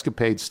 Labradoodle's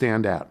escapades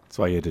stand out. That's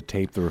why you had to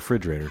tape the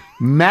refrigerator.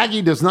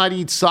 Maggie does not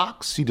eat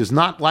socks. She does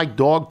not like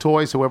dog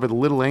toys. However, the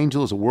little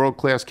angel is a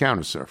world-class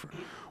countersurfer.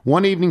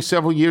 One evening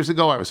several years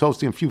ago, I was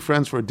hosting a few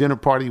friends for a dinner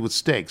party with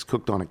steaks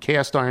cooked on a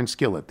cast iron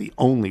skillet, the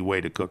only way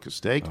to cook a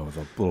steak. Oh, with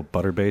a little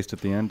butter based at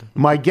the end.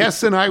 My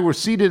guests and I were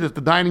seated at the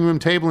dining room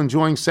table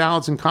enjoying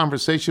salads and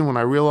conversation when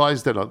I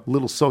realized that a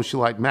little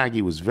socialite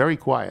Maggie was very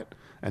quiet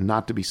and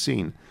not to be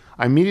seen.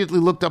 I immediately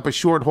looked up a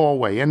short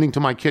hallway ending to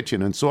my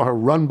kitchen and saw her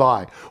run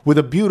by with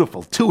a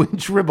beautiful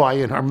 2-inch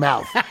ribeye in her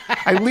mouth.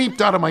 I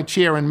leaped out of my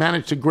chair and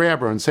managed to grab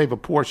her and save a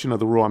portion of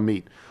the raw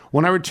meat.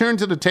 When I returned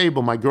to the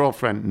table, my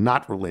girlfriend,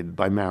 not related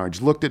by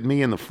marriage, looked at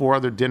me and the 4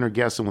 other dinner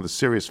guests and with a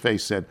serious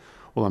face said,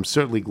 "Well, I'm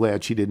certainly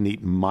glad she didn't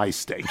eat my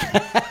steak."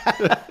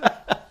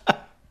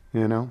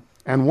 You know?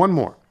 And one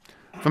more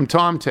from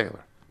Tom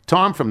Taylor.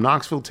 Tom from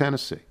Knoxville,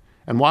 Tennessee.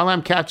 And while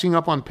I'm catching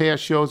up on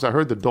past shows, I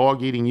heard the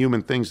dog eating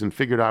human things and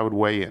figured I would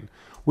weigh in.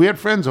 We had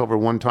friends over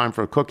one time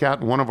for a cookout,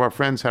 and one of our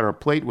friends had her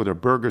plate with her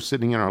burger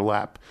sitting in her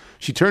lap.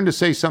 She turned to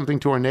say something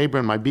to her neighbor,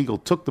 and my beagle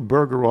took the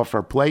burger off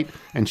her plate,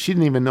 and she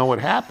didn't even know what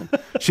happened.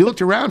 She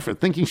looked around for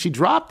it, thinking she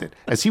dropped it,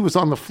 as he was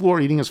on the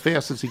floor eating as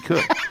fast as he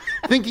could.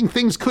 Thinking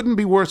things couldn't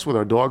be worse with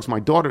our dogs,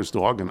 my daughter's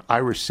dog, an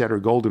Irish Setter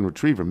Golden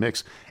Retriever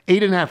mix,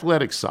 ate an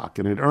athletic sock,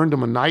 and it earned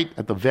him a night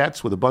at the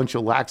vet's with a bunch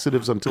of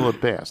laxatives until it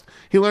passed.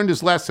 He learned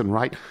his lesson,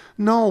 right?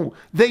 No,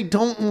 they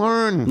don't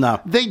learn. No.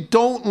 They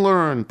don't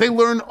learn. They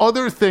learn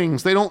other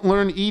things. They don't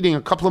learn eating.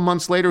 A couple of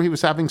months later, he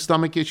was having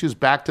stomach issues,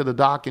 back to the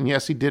doc, and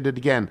yes, he did it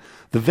again.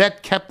 The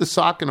vet kept the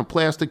sock in a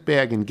plastic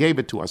bag and gave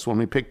it to us when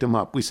we picked him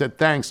up. We said,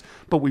 "Thanks,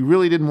 but we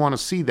really didn't want to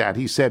see that."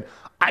 He said,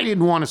 "I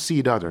didn't want to see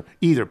it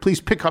either. Please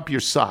pick up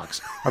your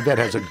socks." Our vet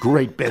has a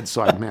great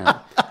bedside manner.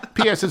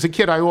 P.S. As a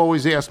kid, I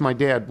always asked my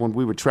dad when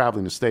we were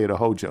traveling to stay at a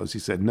Hojo's. He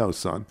said, "No,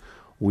 son,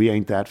 we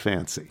ain't that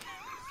fancy."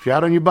 If you're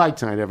out on your bike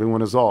tonight,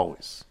 everyone, as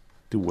always,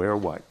 do wear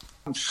white.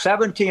 I'm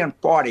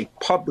 70-40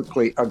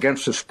 publicly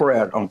against the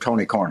spread on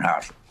Tony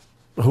Kornheiser.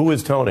 Who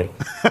is Tony?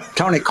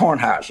 Tony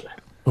Kornheiser.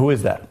 Who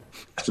is that?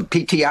 It's the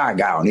PTI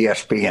guy on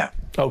ESPN.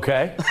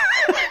 Okay.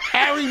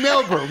 Harry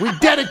Melber, we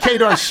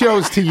dedicate our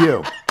shows to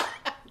you.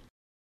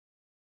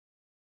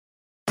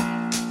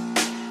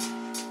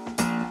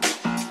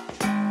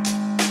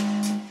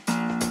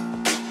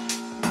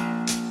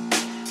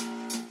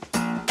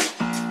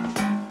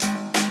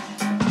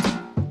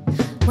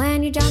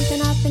 When you're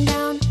jumping up and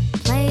down,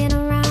 playing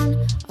around,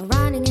 or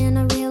running in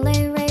a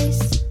relay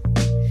race,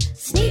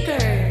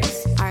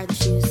 sneakers are the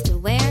shoes to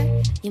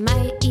wear. You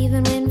might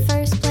even win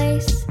first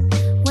place.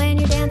 When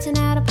you're dancing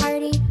at a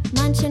party,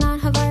 munching on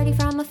Havarti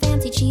from a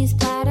fancy cheese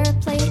platter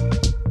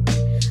plate.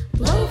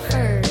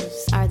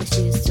 Loafers are the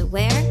shoes to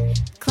wear,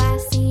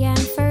 classy and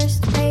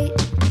first rate.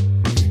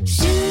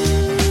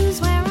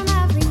 Shoes, wear them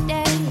every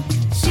day.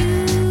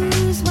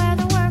 Shoes, wear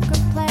the work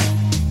or play.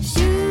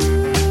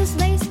 Shoes,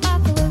 lace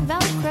buckle or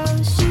Velcro.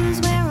 Shoes,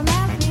 wear them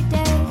every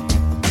day.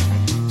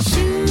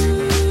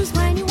 Shoes,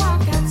 when you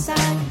walk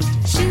outside.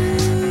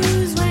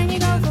 Shoes, when you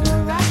go for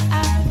a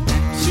ride.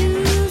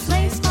 Shoes,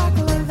 lace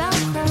buckle or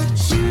Velcro.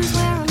 Shoes,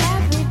 wear them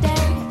every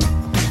day.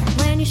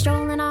 When you're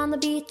strolling on the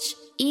beach,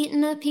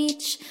 eating a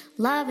peach,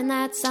 loving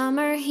that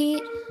summer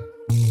heat.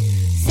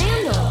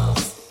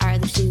 Sandals are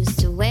the shoes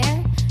to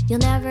wear. You'll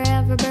never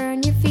ever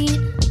burn your feet.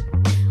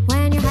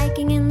 When you're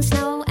hiking in the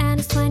snow and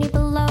it's 20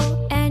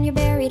 below and you're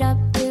buried up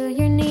to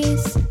your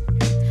knees.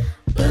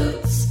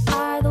 Boots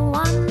are the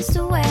ones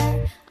to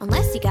wear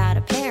unless you got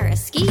a pair of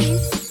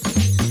skis.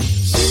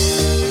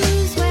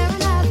 Shoes, wear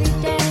them every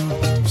day.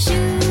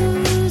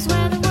 Shoes,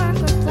 wear the work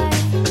or play.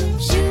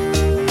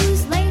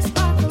 Shoes, lace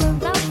buckle or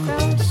Velcro.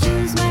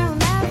 Shoes, wear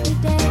them every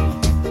day.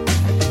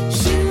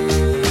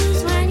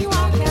 Shoes, when you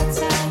walk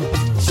outside.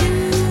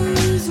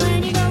 Shoes,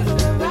 when you go for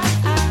a ride.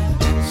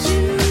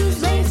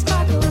 Shoes, lace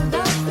buckle or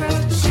Velcro.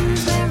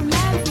 Shoes, wear them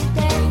every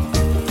day.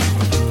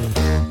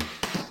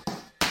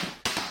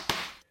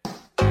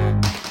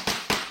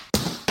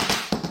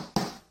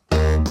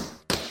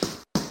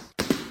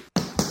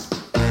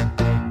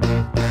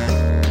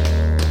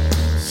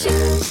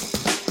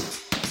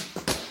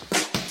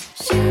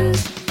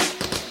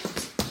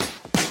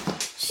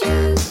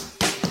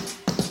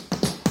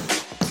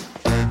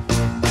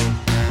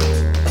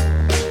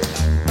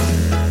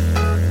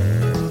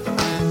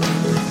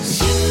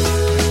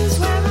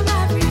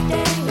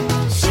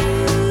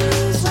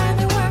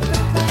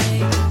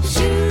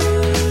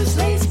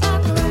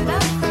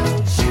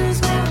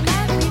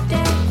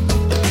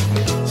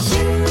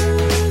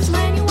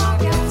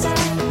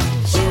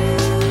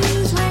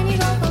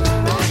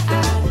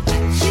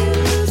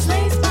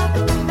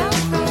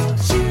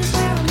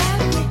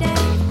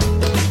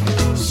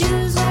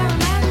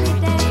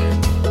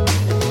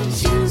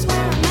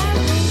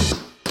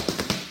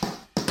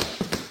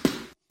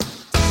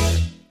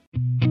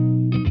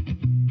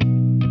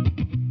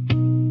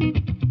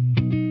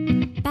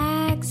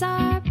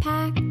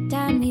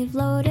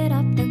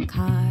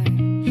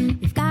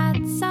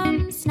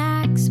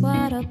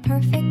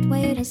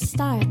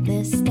 start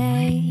this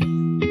day.